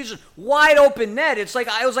previous season, wide open net, it was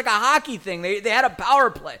like a hockey thing. They had a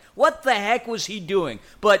power play. What the heck was he doing?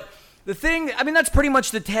 But the thing, that's pretty much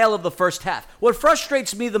the tale of the first half. What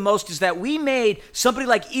frustrates me the most is that we made somebody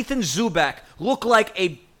like Ethan Zubak look like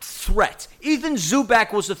a threat. Ethan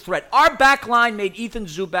Zubak was a threat. Our back line made Ethan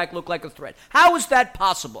Zubak look like a threat. How is that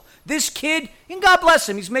possible? This kid, and God bless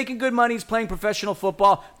him, he's making good money, he's playing professional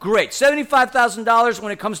football. Great. $75,000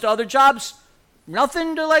 when it comes to other jobs.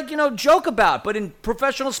 Nothing to joke about, but in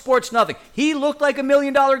professional sports, nothing. He looked like $1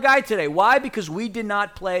 million guy today. Why? Because we did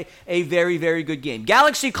not play a very, very good game.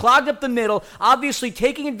 Galaxy clogged up the middle, obviously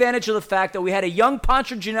taking advantage of the fact that we had a young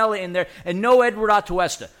Pancho Ginella in there and no Edward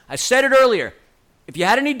Atuesta. I said it earlier. If you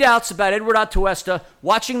had any doubts about Edward Atuesta,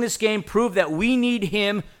 watching this game proved that we need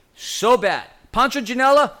him so bad. Pancho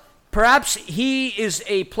Ginella, perhaps he is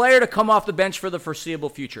a player to come off the bench for the foreseeable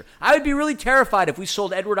future. I would be really terrified if we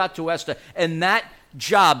sold Edward Atuesta and that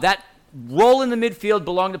job, that role in the midfield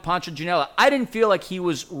belonged to Pancho Ginella. I didn't feel like he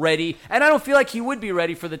was ready, and I don't feel like he would be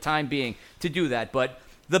ready for the time being to do that. But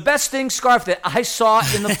the best thing, Scarf, that I saw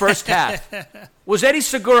in the first half was Eddie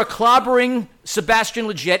Segura clobbering Sebastian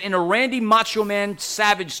Lletget in a Randy Macho Man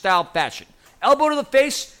Savage-style fashion. Elbow to the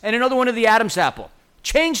face and another one to the Adam's apple.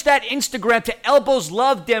 Change that Instagram to Elbows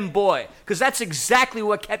Love Dem Boy, because that's exactly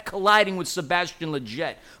what kept colliding with Sebastian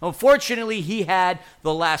Lletget. Unfortunately, he had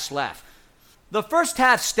the last laugh. The first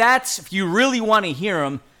half stats, if you really want to hear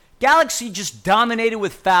them, Galaxy just dominated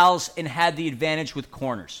with fouls and had the advantage with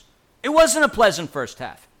corners. It wasn't a pleasant first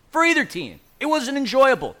half for either team. It wasn't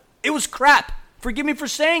enjoyable. It was crap. Forgive me for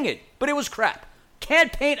saying it, but it was crap.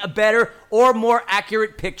 Can't paint a better or more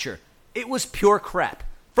accurate picture. It was pure crap.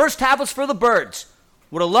 First half was for the birds.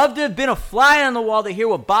 Would have loved to have been a fly on the wall to hear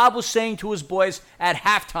what Bob was saying to his boys at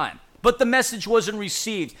halftime. But the message wasn't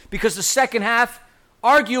received because the second half,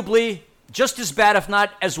 arguably just as bad, if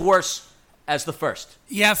not as worse, as the first.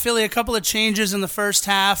 Yeah, Philly, a couple of changes in the first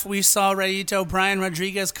half. We saw Raito Brian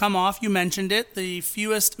Rodriguez come off. You mentioned it, the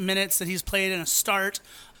fewest minutes that he's played in a start.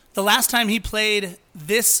 The last time he played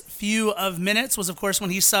this few of minutes was, of course, when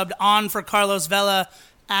he subbed on for Carlos Vela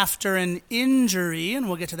after an injury, and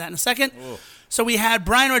we'll get to that in a second. Ooh. So we had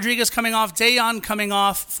Brian Rodriguez coming off, Dayon coming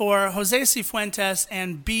off for Jose Cifuentes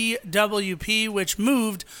and BWP, which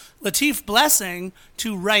moved Latif Blessing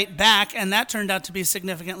to right back, and that turned out to be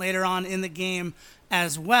significant later on in the game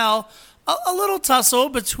as well. A little tussle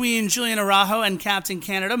between Julian Araujo and Captain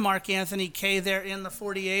Canada, Mark Anthony Kaye there in the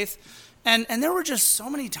 48th. And there were just so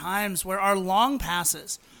many times where our long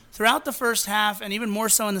passes throughout the first half and even more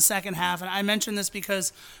so in the second half, and I mention this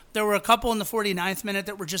because there were a couple in the 49th minute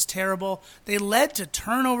that were just terrible. They led to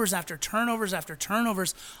turnovers after turnovers after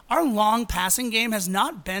turnovers. Our long passing game has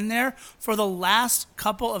not been there for the last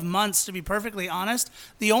couple of months, to be perfectly honest.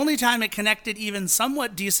 The only time it connected even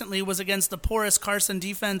somewhat decently was against the porous Carson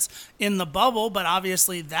defense in the bubble, but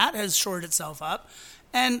obviously that has shored itself up.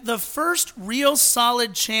 And the first real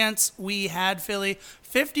solid chance we had, Philly,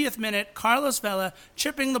 50th minute, Carlos Vela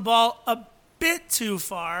chipping the ball a bit too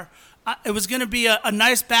far. It was going to be a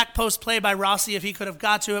nice back post play by Rossi if he could have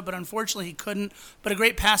got to it, but unfortunately he couldn't. But a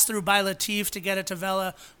great pass through by Latif to get it to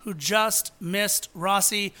Vela, who just missed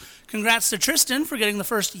Rossi. Congrats to Tristan for getting the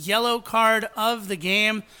first yellow card of the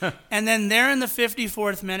game. And then there in the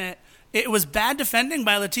 54th minute, it was bad defending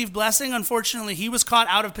by Latif Blessing. Unfortunately, he was caught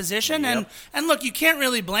out of position. Yep. And look, you can't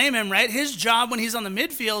really blame him, right? His job when he's on the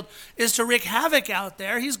midfield is to wreak havoc out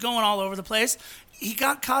there. He's going all over the place. He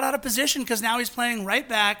got caught out of position because now he's playing right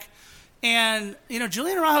back. And,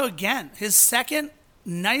 Julian Araujo, again, his second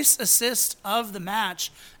nice assist of the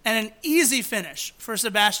match and an easy finish for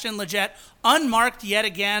Sebastian Lletget, unmarked yet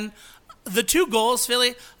again. The two goals,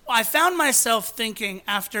 Philly, I found myself thinking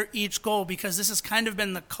after each goal, because this has kind of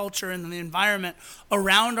been the culture and the environment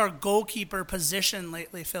around our goalkeeper position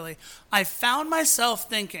lately, Philly. I found myself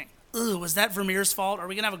thinking, was that Vermeer's fault? Are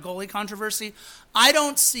we going to have a goalie controversy? I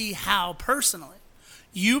don't see how, personally,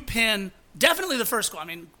 you pin definitely the first goal. I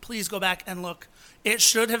mean, please go back and look. It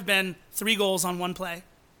should have been 3 goals on one play.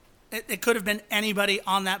 It could have been anybody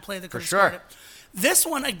on that play that could have scored it. This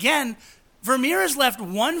one, again, Vermeer is left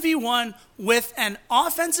 1v1 with an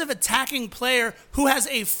offensive attacking player who has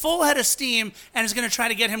a full head of steam and is going to try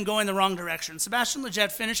to get him going the wrong direction. Sebastian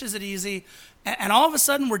Lletget finishes it easy, and all of a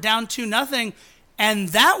sudden we're down 2-0, and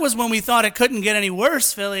that was when we thought it couldn't get any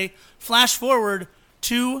worse, Philly. Flash forward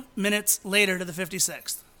 2 minutes later to the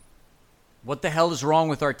 56th. What the hell is wrong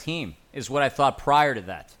with our team is what I thought prior to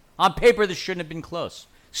that. On paper, this shouldn't have been close.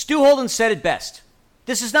 Stu Holden said it best.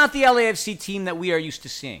 This is not the LAFC team that we are used to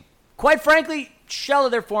seeing. Quite frankly, shell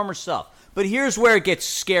of their former self. But here's where it gets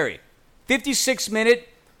scary. 56th minute,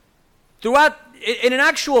 throughout, in an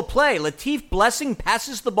actual play, Latif Blessing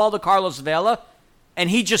passes the ball to Carlos Vela, and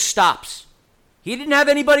he just stops. He didn't have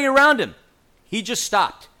anybody around him. He just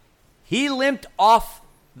stopped. He limped off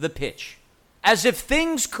the pitch, as if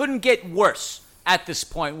things couldn't get worse at this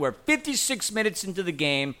point, where 56 minutes into the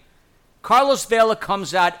game, Carlos Vela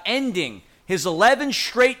comes out, ending his 11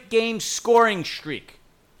 straight game scoring streak.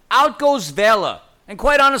 Out goes Vela. And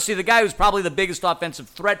quite honestly, the guy who's probably the biggest offensive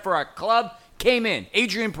threat for our club came in.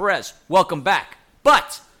 Adrian Perez, welcome back.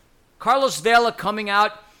 But Carlos Vela coming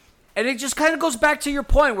out, and it just kind of goes back to your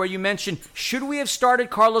point where you mentioned, should we have started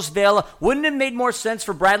Carlos Vela? Wouldn't it have made more sense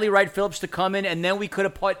for Bradley Wright Phillips to come in, and then we could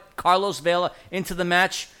have put Carlos Vela into the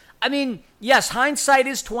match? I mean, yes, hindsight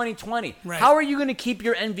is 20/20. Right. How are you going to keep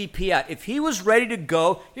your MVP out? If he was ready to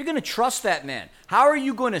go, you're going to trust that man. How are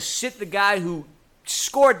you going to sit the guy who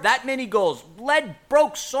scored that many goals,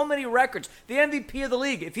 broke so many records, the MVP of the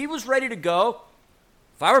league? If he was ready to go,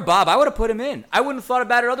 if I were Bob, I would have put him in. I wouldn't have thought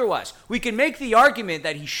about it otherwise. We can make the argument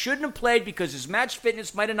that he shouldn't have played because his match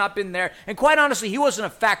fitness might have not been there. And quite honestly, he wasn't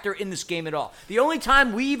a factor in this game at all. The only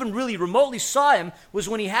time we even really remotely saw him was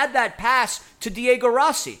when he had that pass to Diego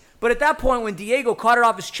Rossi. But at that point, when Diego caught it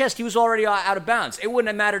off his chest, he was already out of bounds. It wouldn't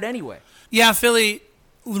have mattered anyway. Yeah, Philly,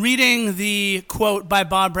 reading the quote by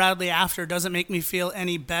Bob Bradley after doesn't make me feel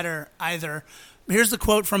any better either. Here's the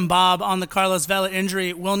quote from Bob on the Carlos Vela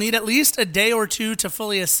injury. We'll need at least a day or two to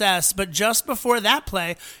fully assess, but just before that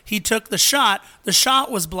play, he took the shot. The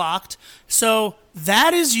shot was blocked. So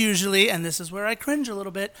that is usually, and this is where I cringe a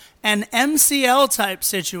little bit, an MCL type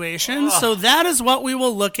situation. So that is what we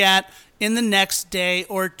will look at in the next day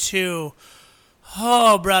or two.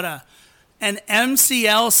 Oh, brother. An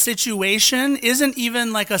MCL situation isn't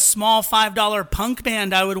even like a small $5 punk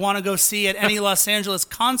band I would want to go see at any Los Angeles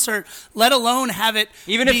concert, let alone have it.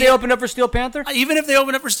 Even if they open up for Steel Panther? Even if they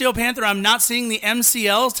open up for Steel Panther, I'm not seeing the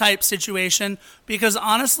MCL type situation because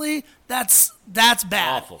honestly, that's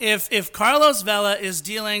bad. Awful. If Carlos Vela is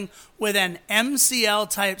dealing with an MCL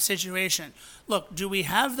type situation, look, do we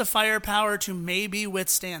have the firepower to maybe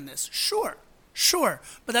withstand this? Sure,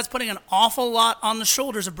 but that's putting an awful lot on the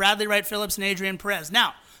shoulders of Bradley Wright Phillips and Adrian Perez.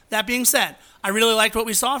 Now, that being said, I really liked what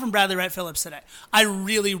we saw from Bradley Wright Phillips today. I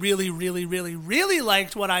really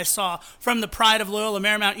liked what I saw from the pride of Loyola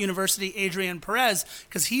Marymount University, Adrian Perez,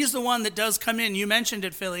 because he's the one that does come in. You mentioned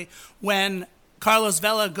it, Philly, when Carlos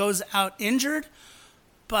Vela goes out injured,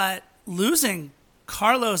 but losing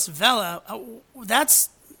Carlos Vela, that's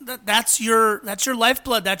your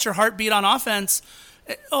lifeblood, that's your heartbeat on offense.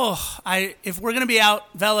 If we're going to be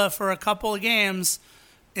out Vela for a couple of games,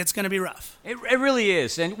 it's going to be rough. It really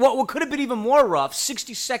is. And what could have been even more rough,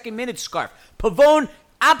 62nd minute Scarf. Pavone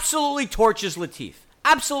absolutely torches Latif.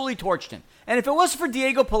 Absolutely torched him. And if it wasn't for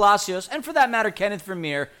Diego Palacios, and for that matter, Kenneth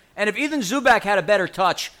Vermeer, and if Ethan Zubak had a better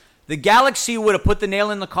touch, the Galaxy would have put the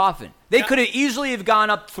nail in the coffin. They could have easily have gone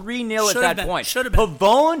up 3-0 at that point. Should have been.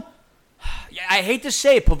 Pavone, I hate to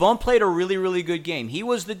say it, Pavone played a really good game. He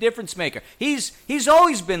was the difference maker. He's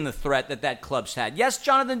always been the threat that club's had. Yes,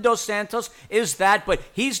 Jonathan Dos Santos is that, but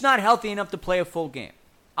he's not healthy enough to play a full game.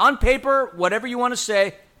 On paper, whatever you want to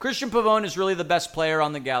say, Christian Pavone is really the best player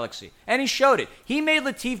on the Galaxy. And he showed it. He made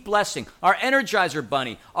Latif Blessing, our Energizer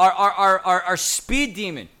Bunny, our speed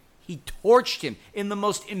demon. He torched him in the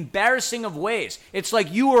most embarrassing of ways. It's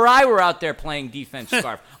like you or I were out there playing defense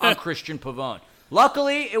Scarf on Christian Pavone.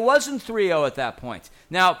 Luckily, it wasn't 3-0 at that point.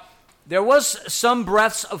 Now, there was some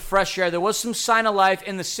breaths of fresh air. There was some sign of life.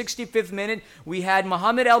 In the 65th minute, we had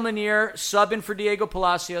Mohamed El Munir sub in for Diego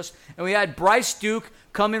Palacios, and we had Bryce Duke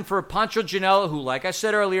come in for Pancho Janela, who, like I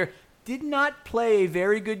said earlier, did not play a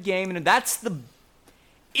very good game, and that's the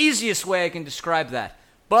easiest way I can describe that.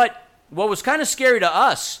 But what was kind of scary to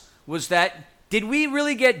us was that, did we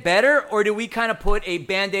really get better, or did we kind of put a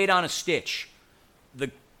Band-Aid on a stitch?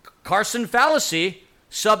 The Carson fallacy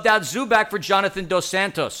subbed out Zubak for Jonathan Dos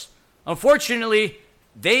Santos. Unfortunately,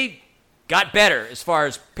 they got better as far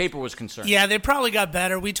as paper was concerned. Yeah, they probably got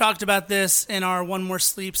better. We talked about this in our One More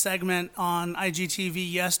Sleep segment on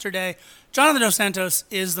IGTV yesterday. Jonathan Dos Santos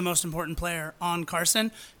is the most important player on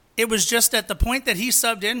Carson. It was just at the point that he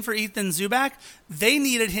subbed in for Ethan Zubak, they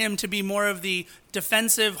needed him to be more of the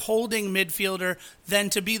defensive holding midfielder than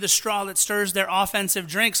to be the straw that stirs their offensive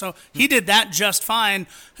drink. So he did that just fine.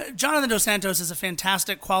 Jonathan Dos Santos is a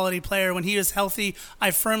fantastic quality player. When he is healthy,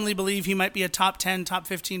 I firmly believe he might be a top 10, top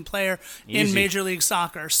 15 player in Major League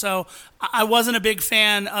Soccer. So I wasn't a big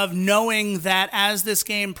fan of knowing that as this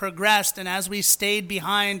game progressed and as we stayed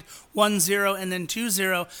behind 1-0 and then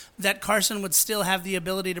 2-0, that Carson would still have the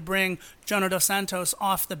ability to bring Jono Dos Santos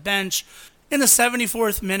off the bench. In the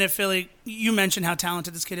 74th minute, Philly, you mentioned how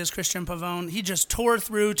talented this kid is, Christian Pavone. He just tore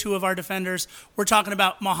through two of our defenders. We're talking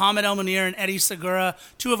about Mohamed El Munir and Eddie Segura,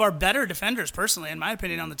 two of our better defenders, personally, in my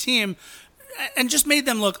opinion, on the team, and just made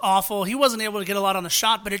them look awful. He wasn't able to get a lot on the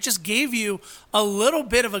shot, but it just gave you a little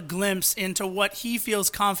bit of a glimpse into what he feels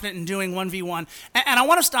confident in doing 1v1. And I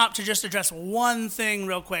want to stop to just address one thing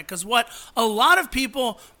real quick, because what a lot of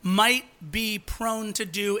people might be prone to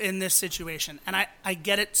do in this situation, and I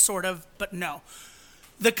get it sort of, but no.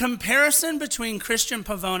 The comparison between Christian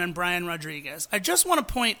Pavone and Brian Rodriguez, I just want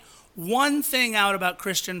to point one thing out about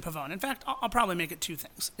Christian Pavone. In fact, I'll probably make it two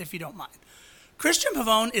things, if you don't mind. Christian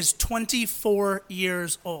Pavone is 24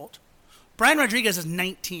 years old. Brian Rodriguez is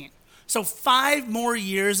 19. So 5 more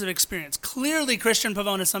years of experience. Clearly, Christian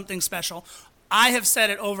Pavone is something special. I have said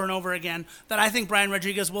it over and over again that I think Brian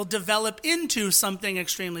Rodriguez will develop into something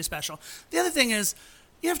extremely special. The other thing is,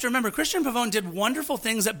 you have to remember, Christian Pavone did wonderful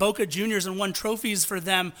things at Boca Juniors and won trophies for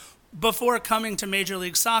them before coming to Major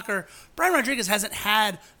League Soccer. Brian Rodriguez hasn't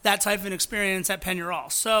had that type of an experience at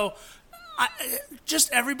Peñarol. So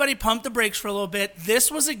just everybody pump the brakes for a little bit. This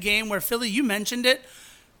was a game where, Philly, you mentioned it,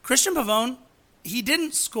 Christian Pavone, he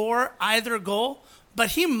didn't score either goal,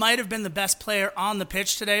 but he might have been the best player on the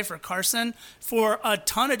pitch today for Carson for a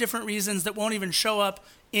ton of different reasons that won't even show up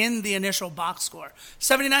in the initial box score.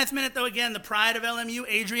 79th minute, though, again, the pride of LMU,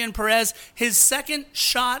 Adrian Perez, his second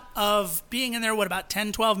shot of being in there, about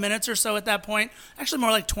 10, 12 minutes or so at that point. Actually, more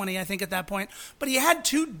like 20, I think, at that point. But he had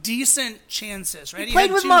two decent chances, right? He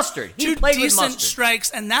played with mustard. Two decent strikes,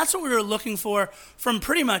 and that's what we were looking for from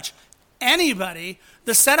pretty much anybody.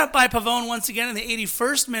 The setup by Pavone, once again, in the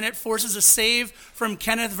 81st minute, forces a save from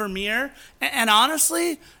Kenneth Vermeer. And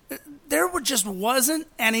honestly, there just wasn't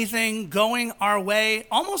anything going our way,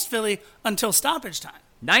 almost Philly, until stoppage time.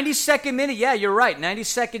 92nd minute, yeah, you're right.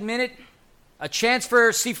 92nd minute, a chance for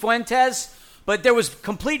Cifuentes, but there was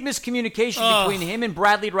complete miscommunication between him and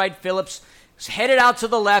Bradley Wright Phillips. Headed out to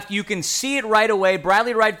the left. You can see it right away.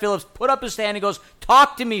 Bradley Wright Phillips put up his hand and goes,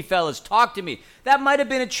 "Talk to me, fellas, talk to me." That might have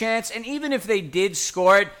been a chance, and even if they did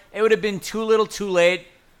score it, it would have been too little too late.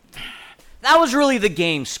 That was really the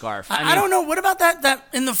game, Scarf. I don't know. What about that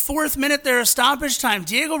in the 4th minute there, stoppage time?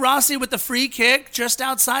 Diego Rossi with the free kick just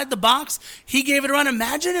outside the box. He gave it a run.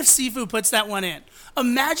 Imagine if Sifu puts that one in.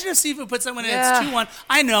 Imagine if Sifu puts that one in. It's 2-1.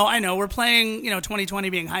 I know. We're playing, 2020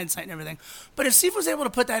 being hindsight and everything. But if Sifu's able to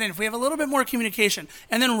put that in, if we have a little bit more communication,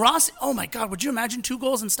 and then Rossi, oh my God, would you imagine 2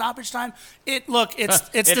 goals in stoppage time? It's the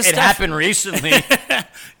stuff. It happened recently.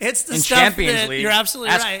 It's the in stuff Champions League. You're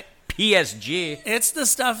absolutely right. PSG. It's the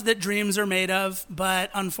stuff that dreams are made of, but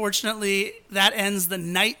unfortunately, that ends the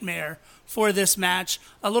nightmare for this match.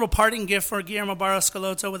 A little parting gift for Guillermo Barros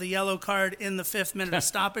Schelotto with a yellow card in the 5th minute of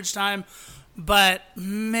stoppage time. But,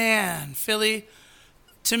 man, Philly,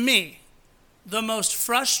 to me, the most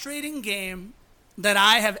frustrating game that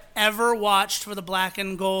I have ever watched for the Black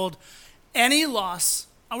and Gold. Any loss,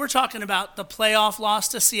 and we're talking about the playoff loss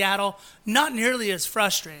to Seattle, not nearly as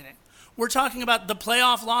frustrating. We're talking about the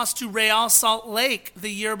playoff loss to Real Salt Lake the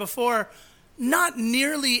year before, not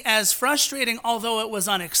nearly as frustrating, although it was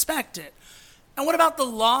unexpected. And what about the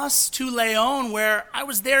loss to León, where I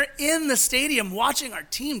was there in the stadium watching our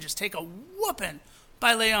team just take a whooping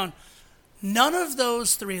by León? None of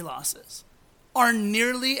those 3 losses are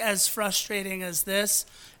nearly as frustrating as this.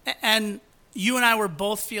 And you and I were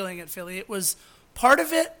both feeling it, Philly. It was, part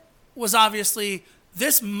of it was obviously,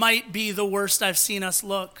 this might be the worst I've seen us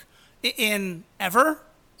look in ever,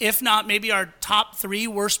 if not maybe our top 3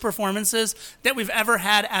 worst performances that we've ever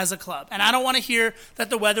had as a club. And I don't want to hear that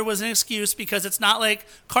the weather was an excuse, because it's not like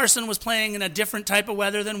Carson was playing in a different type of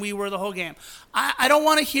weather than we were the whole game. I don't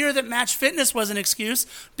want to hear that match fitness was an excuse,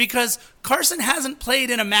 because Carson hasn't played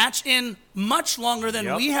in a match in much longer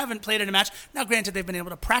than we haven't played in a match. Now, granted, they've been able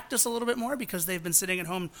to practice a little bit more because they've been sitting at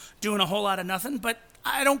home doing a whole lot of nothing, but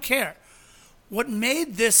I don't care. What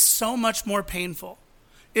made this so much more painful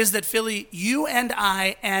is that, Philly, you and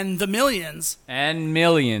I and the millions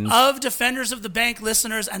of Defenders of the Bank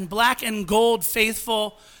listeners and Black and Gold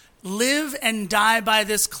faithful live and die by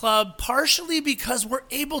this club, partially because we're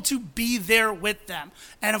able to be there with them.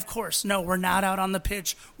 And of course, no, we're not out on the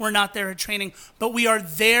pitch. We're not there at training, but we are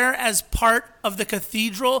there as part of the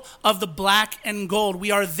cathedral of the Black and Gold.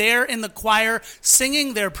 We are there in the choir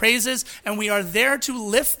singing their praises, and we are there to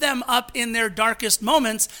lift them up in their darkest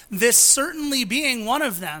moments, this certainly being one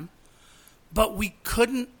of them. But we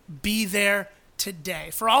couldn't be there today.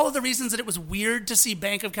 For all of the reasons that it was weird to see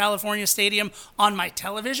Bank of California Stadium on my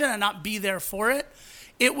television and not be there for it,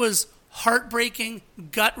 it was heartbreaking,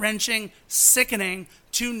 gut-wrenching, sickening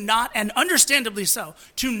to not, and understandably so,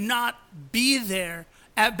 to not be there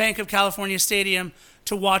at Bank of California Stadium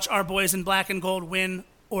to watch our boys in Black and Gold win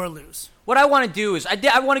or lose. What I want to do is,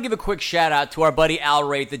 I want to give a quick shout-out to our buddy Al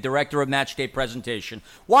Rate, the director of Matchday Presentation.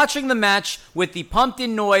 Watching the match with the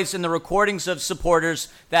pumped-in noise and the recordings of supporters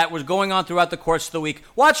that was going on throughout the course of the week.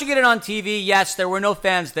 Watching it on TV, yes, there were no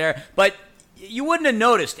fans there, but you wouldn't have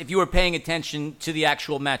noticed if you were paying attention to the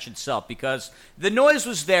actual match itself, because the noise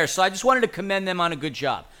was there, so I just wanted to commend them on a good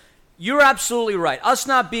job. You're absolutely right. Us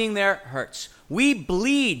not being there hurts. We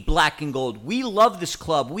bleed Black and Gold. We love this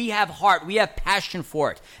club. We have heart. We have passion for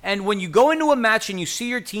it. And when you go into a match and you see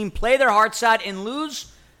your team play their hearts out and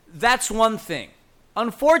lose, that's one thing.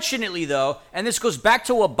 Unfortunately, though, and this goes back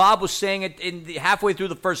to what Bob was saying halfway through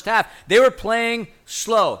the first half, they were playing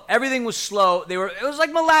slow. Everything was slow. It was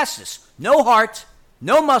like molasses. No heart,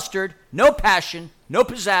 no mustard, no passion, no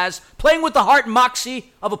pizzazz, playing with the heart and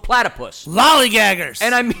moxie of a platypus. Lollygaggers.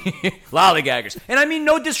 And I mean, lollygaggers. And I mean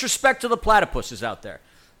no disrespect to the platypuses out there.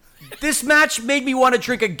 This match made me want to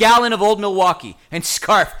drink a gallon of Old Milwaukee. And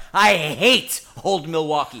Scarf, I hate Old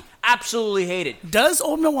Milwaukee. absolutely hate it. Does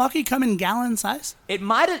Old Milwaukee come in gallon size? It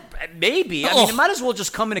might have, maybe. I mean, it might as well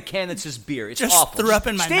just come in a can that says beer. It's just awful. Threw up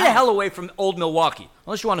in my Stay mouth. the hell away from Old Milwaukee,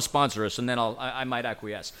 unless you want to sponsor us, and then I might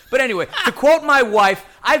acquiesce. But anyway, to quote my wife,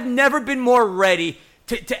 I've never been more ready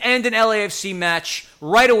to end an LAFC match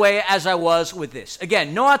right away as I was with this.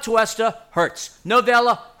 Again, no Atuesta hurts. No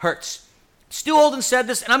Vela hurts. Stu Holden said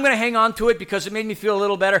this, and I'm going to hang on to it because it made me feel a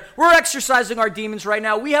little better. We're exercising our demons right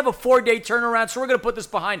now. We have a 4-day turnaround, so we're going to put this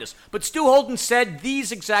behind us. But Stu Holden said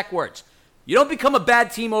these exact words. You don't become a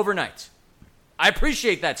bad team overnight. I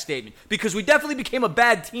appreciate that statement because we definitely became a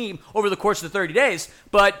bad team over the course of the 30 days,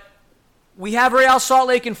 but we have Real Salt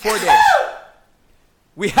Lake in 4 days.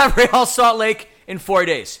 We have Real Salt Lake in 4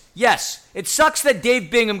 days. Yes, it sucks that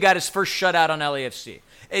Dave Bingham got his first shutout on LAFC.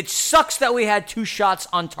 It sucks that we had 2 shots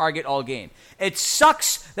on target all game. It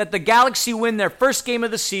sucks that the Galaxy win their first game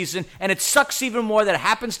of the season, and it sucks even more that it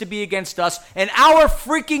happens to be against us and our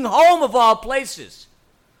freaking home of all places.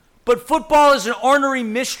 But football is an ornery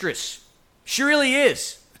mistress. She really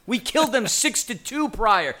is. We killed them 6-2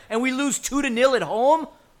 prior, and we lose 2-0 at home.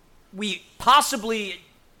 We possibly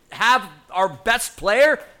have our best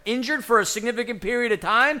player injured for a significant period of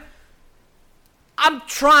time. I'm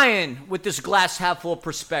trying with this glass half full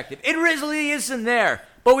perspective. It really isn't there.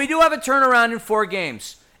 But we do have a turnaround in 4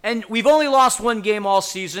 games. And we've only lost 1 game all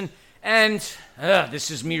season. And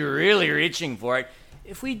this is me really reaching for it.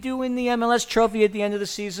 If we do win the MLS trophy at the end of the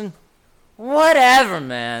season, whatever,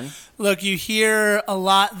 man. Look, you hear a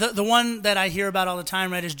lot. The one that I hear about all the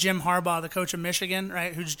time, right, is Jim Harbaugh, the coach of Michigan,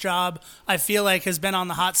 right, whose job I feel like has been on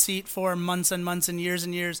the hot seat for months and months and years.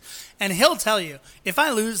 And he'll tell you, if I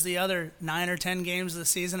lose the other 9 or 10 games of the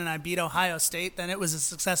season and I beat Ohio State, then it was a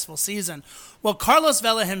successful season. Well, Carlos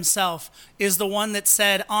Vela himself is the one that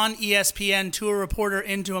said on ESPN to a reporter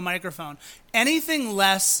into a microphone, anything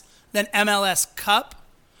less than MLS Cup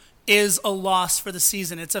is a loss for the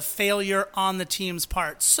season. It's a failure on the team's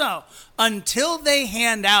part. So until they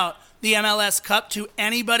hand out the MLS Cup to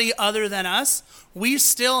anybody other than us, we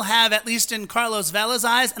still have, at least in Carlos Vela's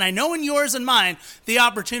eyes, and I know in yours and mine, the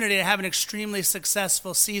opportunity to have an extremely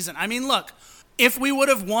successful season. I mean, look, if we would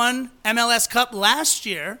have won MLS Cup last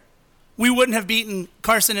year, we wouldn't have beaten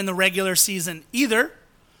Carson in the regular season either.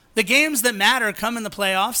 The games that matter come in the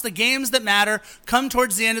playoffs. The games that matter come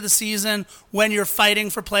towards the end of the season when you're fighting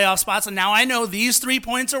for playoff spots. And now I know these 3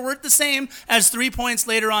 points are worth the same as 3 points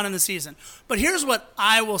later on in the season. But here's what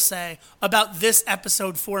I will say about this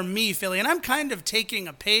episode for me, Philly. And I'm kind of taking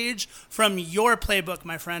a page from your playbook,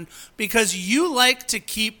 my friend, because you like to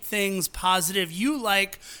keep things positive. You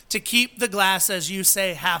like to keep the glass, as you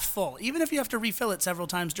say, half full, even if you have to refill it several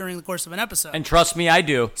times during the course of an episode. And trust me, I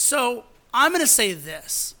do. So I'm going to say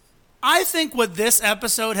this. I think what this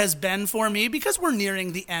episode has been for me, because we're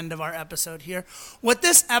nearing the end of our episode here, what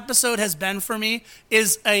this episode has been for me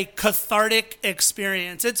is a cathartic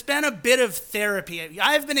experience. It's been a bit of therapy.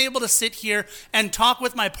 I've been able to sit here and talk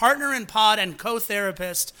with my partner in pod and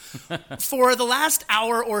co-therapist for the last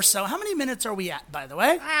hour or so. How many minutes are we at, by the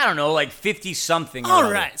way? I don't know, like 50-something.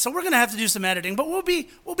 All right, so we're going to have to do some editing, but we'll be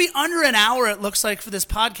under an hour, it looks like, for this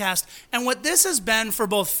podcast. And what this has been for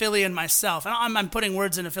both Philly and myself, and I'm putting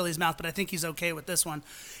words into Philly's mouth, but I think he's okay with this one,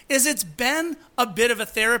 is it's been a bit of a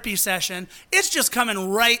therapy session. It's just coming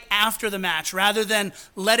right after the match rather than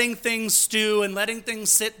letting things stew and letting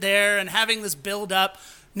things sit there and having this build up.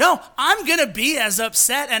 No, I'm going to be as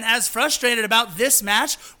upset and as frustrated about this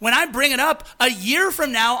match when I bring it up a year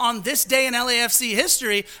from now on this day in LAFC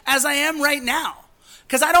history as I am right now.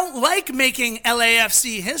 Because I don't like making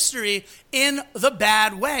LAFC history in the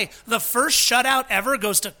bad way. The first shutout ever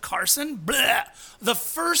goes to Carson. Blech. The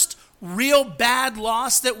first real bad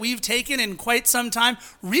loss that we've taken in quite some time.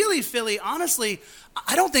 Really, Philly, honestly,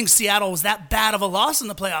 I don't think Seattle was that bad of a loss in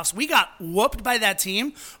the playoffs. We got whooped by that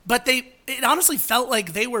team, but it honestly felt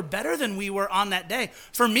like they were better than we were on that day.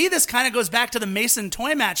 For me, this kind of goes back to the Mason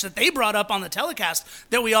Toy match that they brought up on the telecast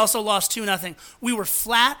that we also lost 2-0. We were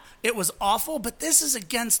flat. It was awful, but this is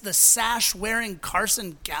against the sash-wearing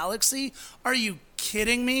Carson Galaxy. Are you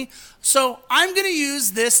kidding me? So I'm going to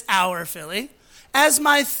use this hour, Philly, as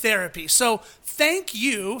my therapy. So thank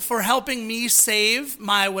you for helping me save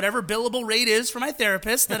my whatever billable rate is for my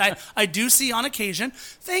therapist that I do see on occasion.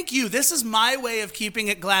 Thank you. This is my way of keeping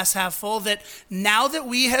it glass half full, that now that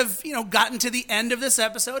we have, gotten to the end of this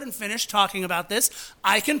episode and finished talking about this,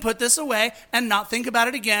 I can put this away and not think about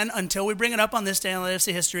it again until we bring it up on this day in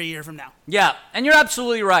LAFC history a year from now. Yeah, and you're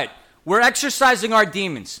absolutely right. We're exercising our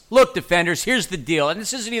demons. Look, defenders, here's the deal. And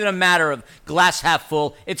this isn't even a matter of glass half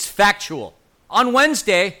full. It's factual. On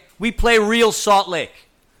Wednesday, we play Real Salt Lake.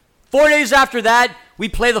 4 days after that, we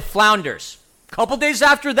play the Flounders. Couple days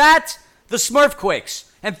after that, the Smurfquakes.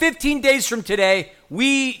 And 15 days from today,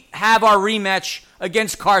 we have our rematch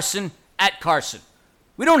against Carson at Carson.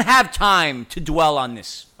 We don't have time to dwell on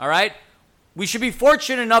this, all right? We should be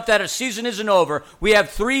fortunate enough that our season isn't over. We have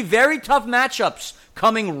 3 very tough matchups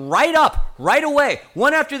coming right up, right away,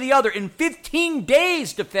 one after the other. In 15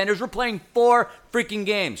 days, defenders, we're playing 4 freaking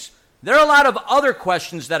games. There are a lot of other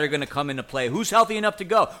questions that are going to come into play. Who's healthy enough to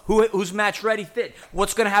go? Who's match ready fit?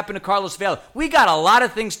 What's going to happen to Carlos Vela? We got a lot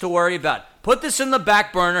of things to worry about. Put this in the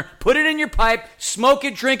back burner. Put it in your pipe. Smoke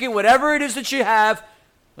it, drink it, whatever it is that you have.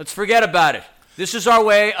 Let's forget about it. This is our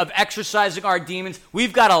way of exercising our demons.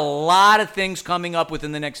 We've got a lot of things coming up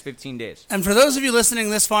within the next 15 days. And for those of you listening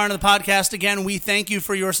this far into the podcast, again, we thank you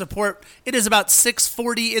for your support. It is about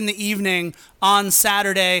 6:40 in the evening on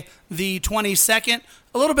Saturday, the 22nd.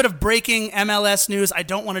 A little bit of breaking MLS news. I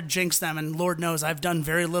don't want to jinx them, and Lord knows I've done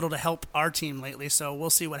very little to help our team lately, so we'll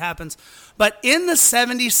see what happens. But in the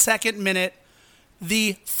 72nd minute,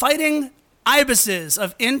 the Fighting Ibises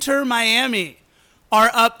of Inter Miami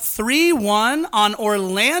are up 3-1 on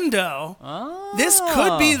Orlando. Oh, this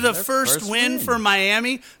could be the first win for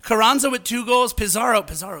Miami. Carranza with 2 goals.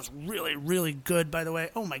 Pizarro's really, really good, by the way.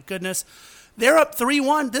 Oh, my goodness. They're up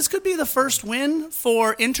 3-1. This could be the first win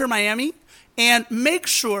for Inter Miami. And make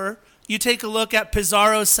sure you take a look at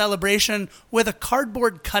Pizarro's celebration with a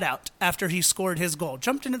cardboard cutout after he scored his goal.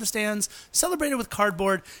 Jumped into the stands, celebrated with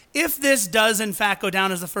cardboard. If this does, in fact, go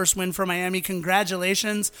down as the first win for Miami,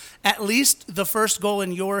 congratulations. At least the first goal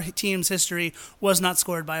in your team's history was not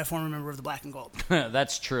scored by a former member of the Black and Gold.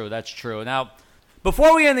 That's true. Now,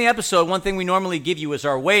 before we end the episode, one thing we normally give you is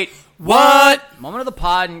our wait. What? Moment of the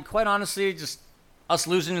pod, and quite honestly, just us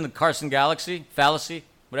losing in the Carson Galaxy, fallacy,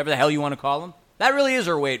 whatever the hell you want to call them. That really is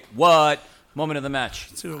our wait. What? Moment of the match.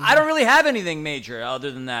 I don't really have anything major other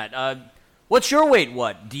than that. What's your wait?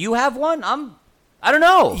 What? Do you have one? I don't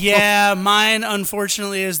know. Yeah, mine,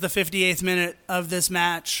 unfortunately, is the 58th minute of this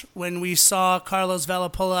match when we saw Carlos Vela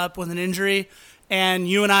pull up with an injury, and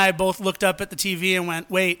you and I both looked up at the TV and went,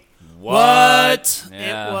 wait, what?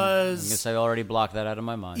 Yeah, it was... I guess I already blocked that out of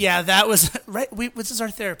my mind. Yeah, that was... right. This is our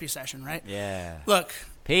therapy session, right? Yeah. Look...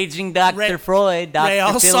 Paging Dr. Freud,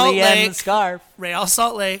 Dr. Philly, and the scarf. Real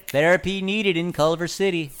Salt Lake. Therapy needed in Culver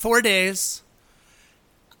City. 4 days.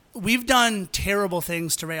 We've done terrible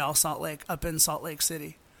things to Real Salt Lake up in Salt Lake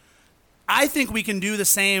City. I think we can do the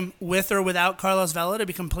same with or without Carlos Vela, to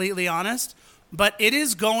be completely honest. But it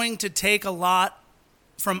is going to take a lot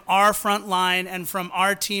from our front line and from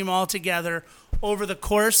our team altogether over the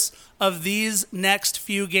course of these next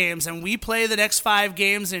few games. And we play the next 5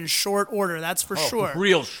 games in short order, that's for sure.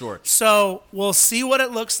 Real short. So we'll see what it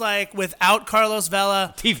looks like without Carlos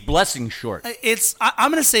Vela. Teeth blessing short. I'm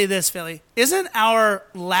going to say this, Philly. Isn't our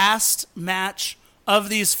last match of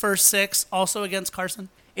these first 6 also against Carson?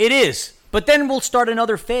 It is. But then we'll start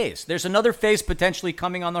another phase. There's another phase potentially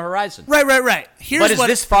coming on the horizon. Right.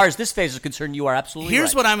 As far as this phase is concerned, you are absolutely right.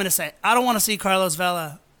 Here's what I'm going to say. I don't want to see Carlos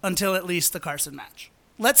Vela until at least the Carson match.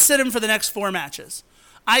 Let's sit him for the next 4 matches.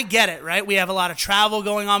 I get it, right? We have a lot of travel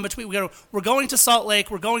going on between. We're going to Salt Lake.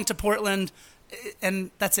 We're going to Portland. And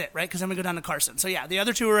that's it, right? Because then we go down to Carson. So, yeah, the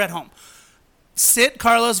other 2 are at home. Sit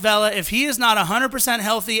Carlos Vela. If he is not 100%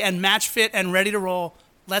 healthy and match fit and ready to roll,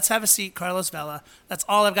 let's have a seat, Carlos Vela. That's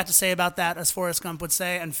all I've got to say about that, as Forrest Gump would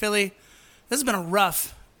say. And, Philly, this has been a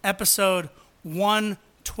rough episode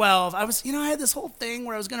 112. I had this whole thing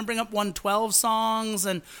where I was going to bring up 112 songs,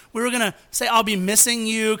 and we were going to say I'll be missing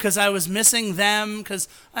you because I was missing them because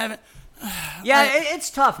I haven't. Yeah,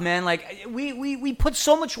 it's tough, man. Like, we put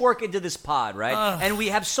so much work into this pod, right? And we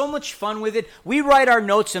have so much fun with it. We write our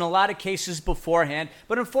notes in a lot of cases beforehand,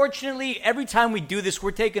 but unfortunately, every time we do this,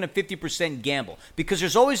 we're taking a 50% gamble because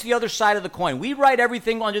there's always the other side of the coin. We write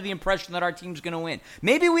everything under the impression that our team's going to win.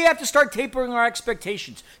 Maybe we have to start tapering our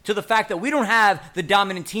expectations to the fact that we don't have the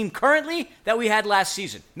dominant team currently that we had last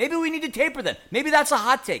season. Maybe we need to taper them. Maybe that's a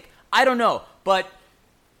hot take. I don't know, but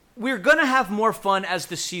we're going to have more fun as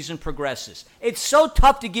the season progresses. It's so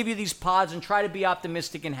tough to give you these pods and try to be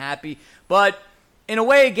optimistic and happy, but in a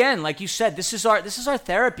way, again, like you said, this is our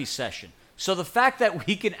therapy session. So the fact that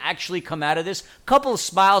we can actually come out of this, a couple of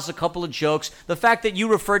smiles, a couple of jokes, the fact that you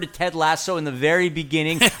referred to Ted Lasso in the very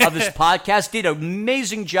beginning of this podcast did an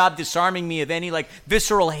amazing job disarming me of any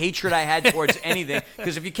visceral hatred I had towards anything.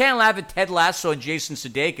 Because if you can't laugh at Ted Lasso and Jason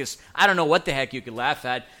Sudeikis, I don't know what the heck you could laugh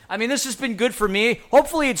at. I mean, this has been good for me.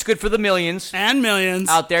 Hopefully it's good for the millions. And millions.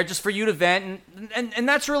 Out there, just for you to vent. And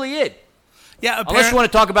that's really it. Yeah. Unless you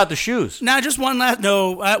want to talk about the shoes. Now, just one last...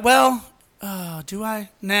 No, do I?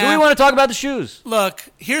 Nah. Do we want to talk about the shoes? Look,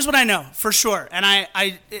 here's what I know for sure, and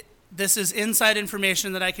this is inside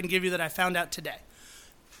information that I can give you that I found out today.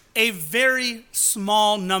 A very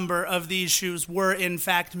small number of these shoes were in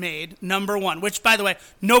fact made, number one, which, by the way,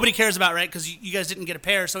 nobody cares about, right? Because you guys didn't get a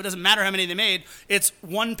pair, so it doesn't matter how many they made. It's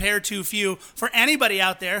one pair too few for anybody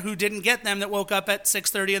out there who didn't get them that woke up at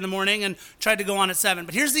 6:30 in the morning and tried to go on at 7.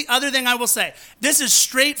 But here's the other thing I will say. This is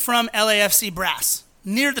straight from LAFC brass,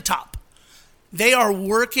 near the top. They are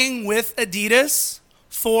working with Adidas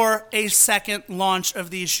for a second launch of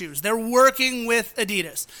these shoes. They're working with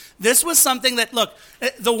Adidas. This was something that, look,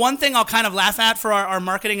 the one thing I'll kind of laugh at for our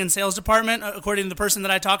marketing and sales department, according to the person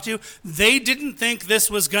that I talked to, they didn't think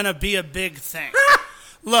this was going to be a big thing.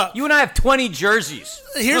 Look, you and I have 20 jerseys.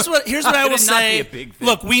 Here's what I will say. Not be a big thing.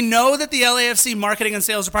 Look, we know that the LAFC marketing and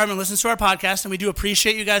sales department listens to our podcast, and we do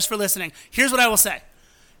appreciate you guys for listening. Here's what I will say.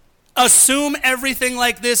 Assume everything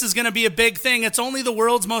like this is going to be a big thing. It's only the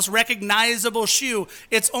world's most recognizable shoe.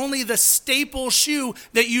 It's only the staple shoe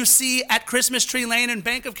that you see at Christmas Tree Lane and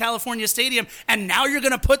Bank of California Stadium. And now you're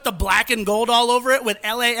going to put the black and gold all over it with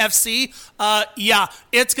LAFC? Yeah,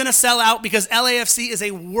 it's going to sell out because LAFC is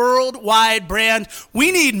a worldwide brand.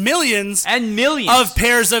 We need millions and millions of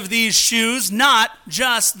pairs of these shoes, not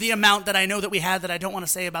just the amount that I know that we had that I don't want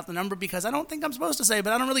to say about the number because I don't think I'm supposed to say,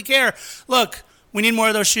 but I don't really care. Look, we need more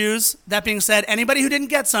of those shoes. That being said, anybody who didn't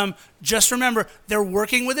get some, just remember, they're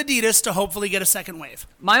working with Adidas to hopefully get a second wave.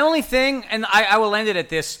 My only thing, and I will end it at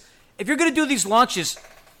this, if you're going to do these launches,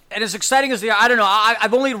 and as exciting as they are, I don't know,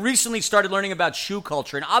 I've only recently started learning about shoe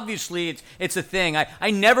culture, and obviously it's a thing.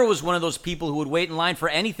 I never was one of those people who would wait in line for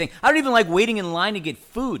anything. I don't even like waiting in line to get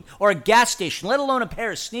food or a gas station, let alone a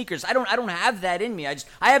pair of sneakers. I don't have that in me. I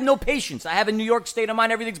have no patience. I have a New York state of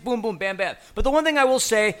mind. Everything's boom, boom, bam, bam. But the one thing I will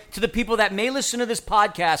say to the people that may listen to this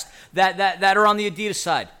podcast that are on the Adidas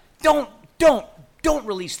side, don't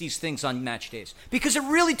release these things on match days because it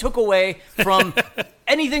really took away from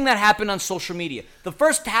anything that happened on social media. The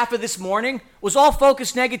first half of this morning was all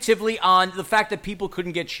focused negatively on the fact that people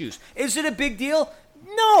couldn't get shoes. Is it a big deal?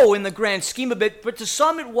 No, in the grand scheme of it, but to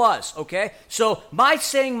some it was, okay? So my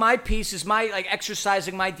saying my piece is my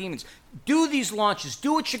exercising my demons. Do these launches.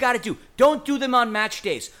 Do what you got to do. Don't do them on match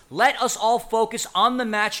days. Let us all focus on the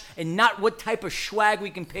match and not what type of swag we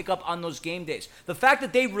can pick up on those game days. The fact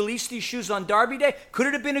that they released these shoes on Derby Day, could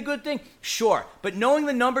it have been a good thing? Sure. But knowing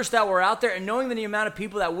the numbers that were out there and knowing the amount of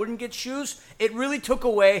people that wouldn't get shoes, it really took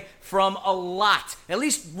away from a lot, at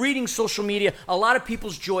least reading social media, a lot of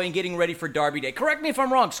people's joy in getting ready for Derby Day. Correct me if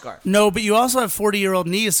I'm wrong, Scar. No, but you also have 40-year-old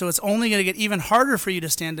knees, so it's only going to get even harder for you to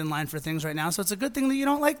stand in line for things right now, so it's a good thing that you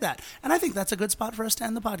don't like that. And I think that's a good spot for us to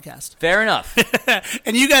end the podcast. Fair enough.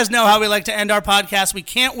 And you guys know how we like to end our podcast. We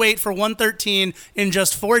can't wait for 113 in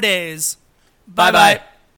just 4 days. Bye-bye.